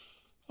hobbies?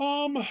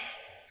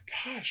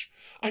 gosh,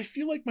 I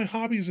feel like my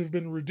hobbies have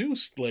been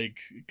reduced, like,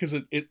 because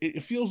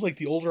it feels like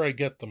the older I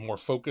get, the more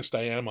focused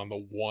I am on the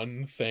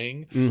one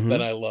thing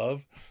that I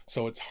love.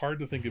 So it's hard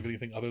to think of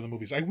anything other than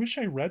movies. I wish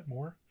I read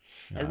more.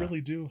 I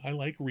really do. I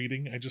like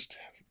reading. I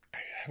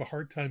have a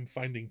hard time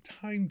finding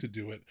time to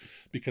do it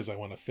because I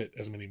want to fit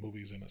as many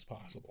movies in as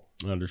possible.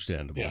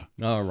 Understandable. Yeah.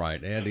 All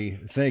right, Andy,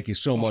 thank you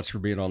so much for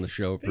being on the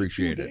show.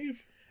 Appreciate it.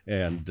 Dave.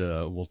 And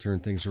we'll turn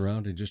things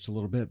around in just a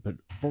little bit. But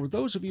for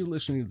those of you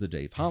listening to the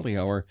Dave Holly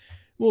Hour,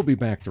 we'll be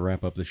back to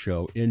wrap up the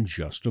show in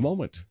just a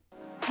moment.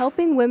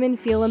 Helping women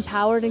feel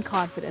empowered and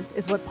confident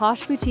is what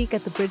Posh Boutique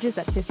at the Bridges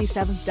at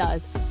 57th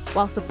does,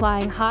 while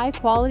supplying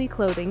high-quality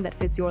clothing that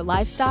fits your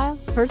lifestyle,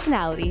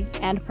 personality,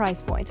 and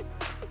price point.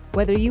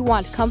 Whether you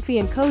want comfy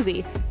and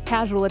cozy,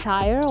 casual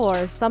attire,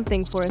 or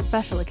something for a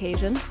special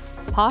occasion,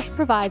 Posh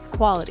provides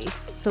quality,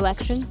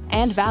 selection,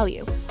 and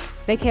value.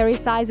 They carry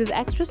sizes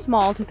extra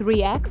small to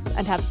 3X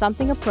and have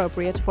something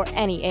appropriate for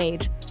any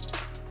age.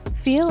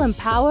 Feel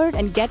empowered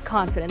and get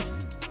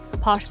confident.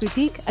 Posh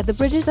Boutique at the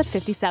Bridges at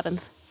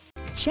 57th.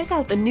 Check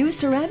out the new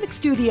ceramic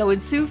studio in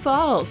Sioux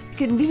Falls,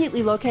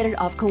 conveniently located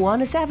off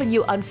Kiwanis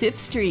Avenue on 5th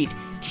Street.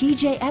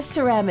 TJS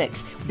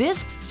Ceramics.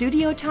 Bisques,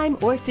 studio time,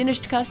 or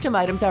finished custom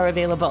items are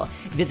available.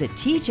 Visit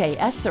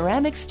TJS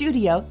Ceramics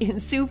Studio in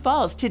Sioux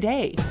Falls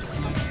today.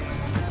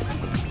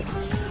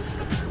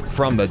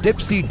 From the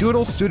Dipsy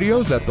Doodle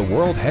Studios at the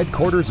world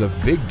headquarters of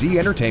Big D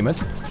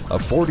Entertainment, a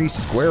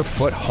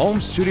 40-square-foot home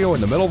studio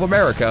in the middle of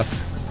America,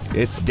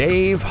 it's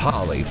Dave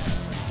Holly.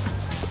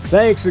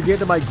 Thanks again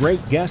to my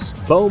great guests,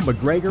 Beau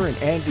McGregor and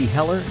Andy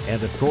Heller.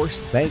 And of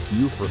course, thank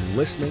you for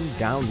listening,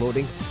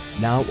 downloading.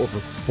 Now over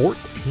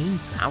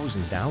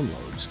 14,000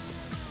 downloads.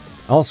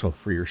 Also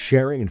for your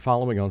sharing and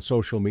following on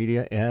social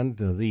media and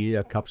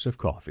the cups of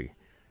coffee.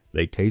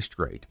 They taste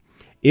great.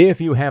 If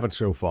you haven't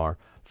so far,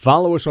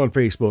 follow us on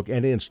Facebook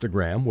and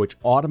Instagram, which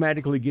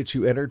automatically gets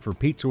you entered for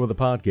Pizza with a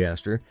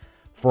Podcaster.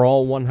 For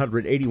all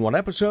 181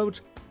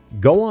 episodes,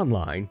 go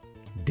online,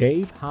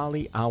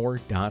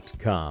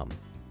 DaveHollyHour.com.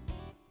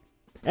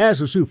 As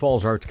the Sioux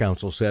Falls Arts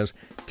Council says,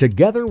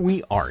 together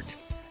we art.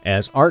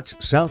 As Arts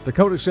South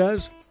Dakota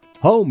says,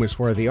 home is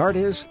where the art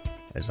is.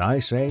 As I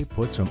say,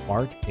 put some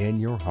art in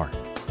your heart.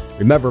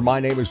 Remember, my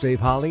name is Dave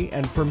Holly,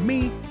 and for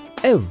me,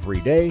 every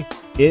day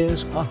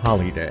is a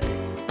holiday.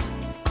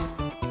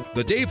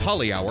 The Dave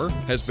Holly Hour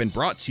has been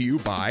brought to you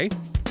by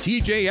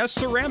TJS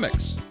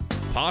Ceramics,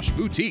 Posh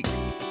Boutique,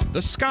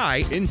 The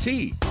Sky in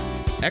Tea,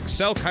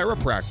 Excel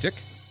Chiropractic,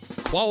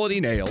 Quality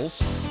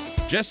Nails,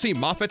 Jesse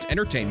Moffitt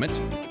Entertainment,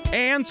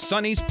 and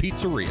Sonny's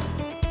Pizzeria.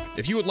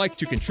 If you would like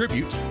to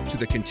contribute to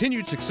the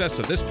continued success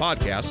of this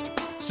podcast,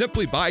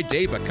 simply buy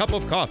Dave a cup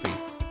of coffee.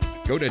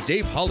 Go to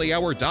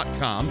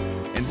DaveHollyHour.com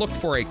and look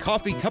for a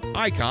coffee cup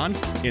icon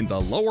in the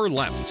lower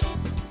left.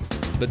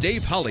 The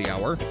Dave Holly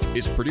Hour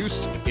is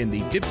produced in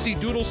the Dipsy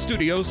Doodle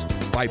Studios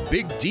by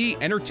Big D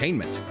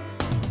Entertainment.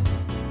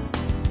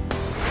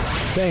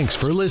 Thanks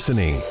for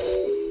listening.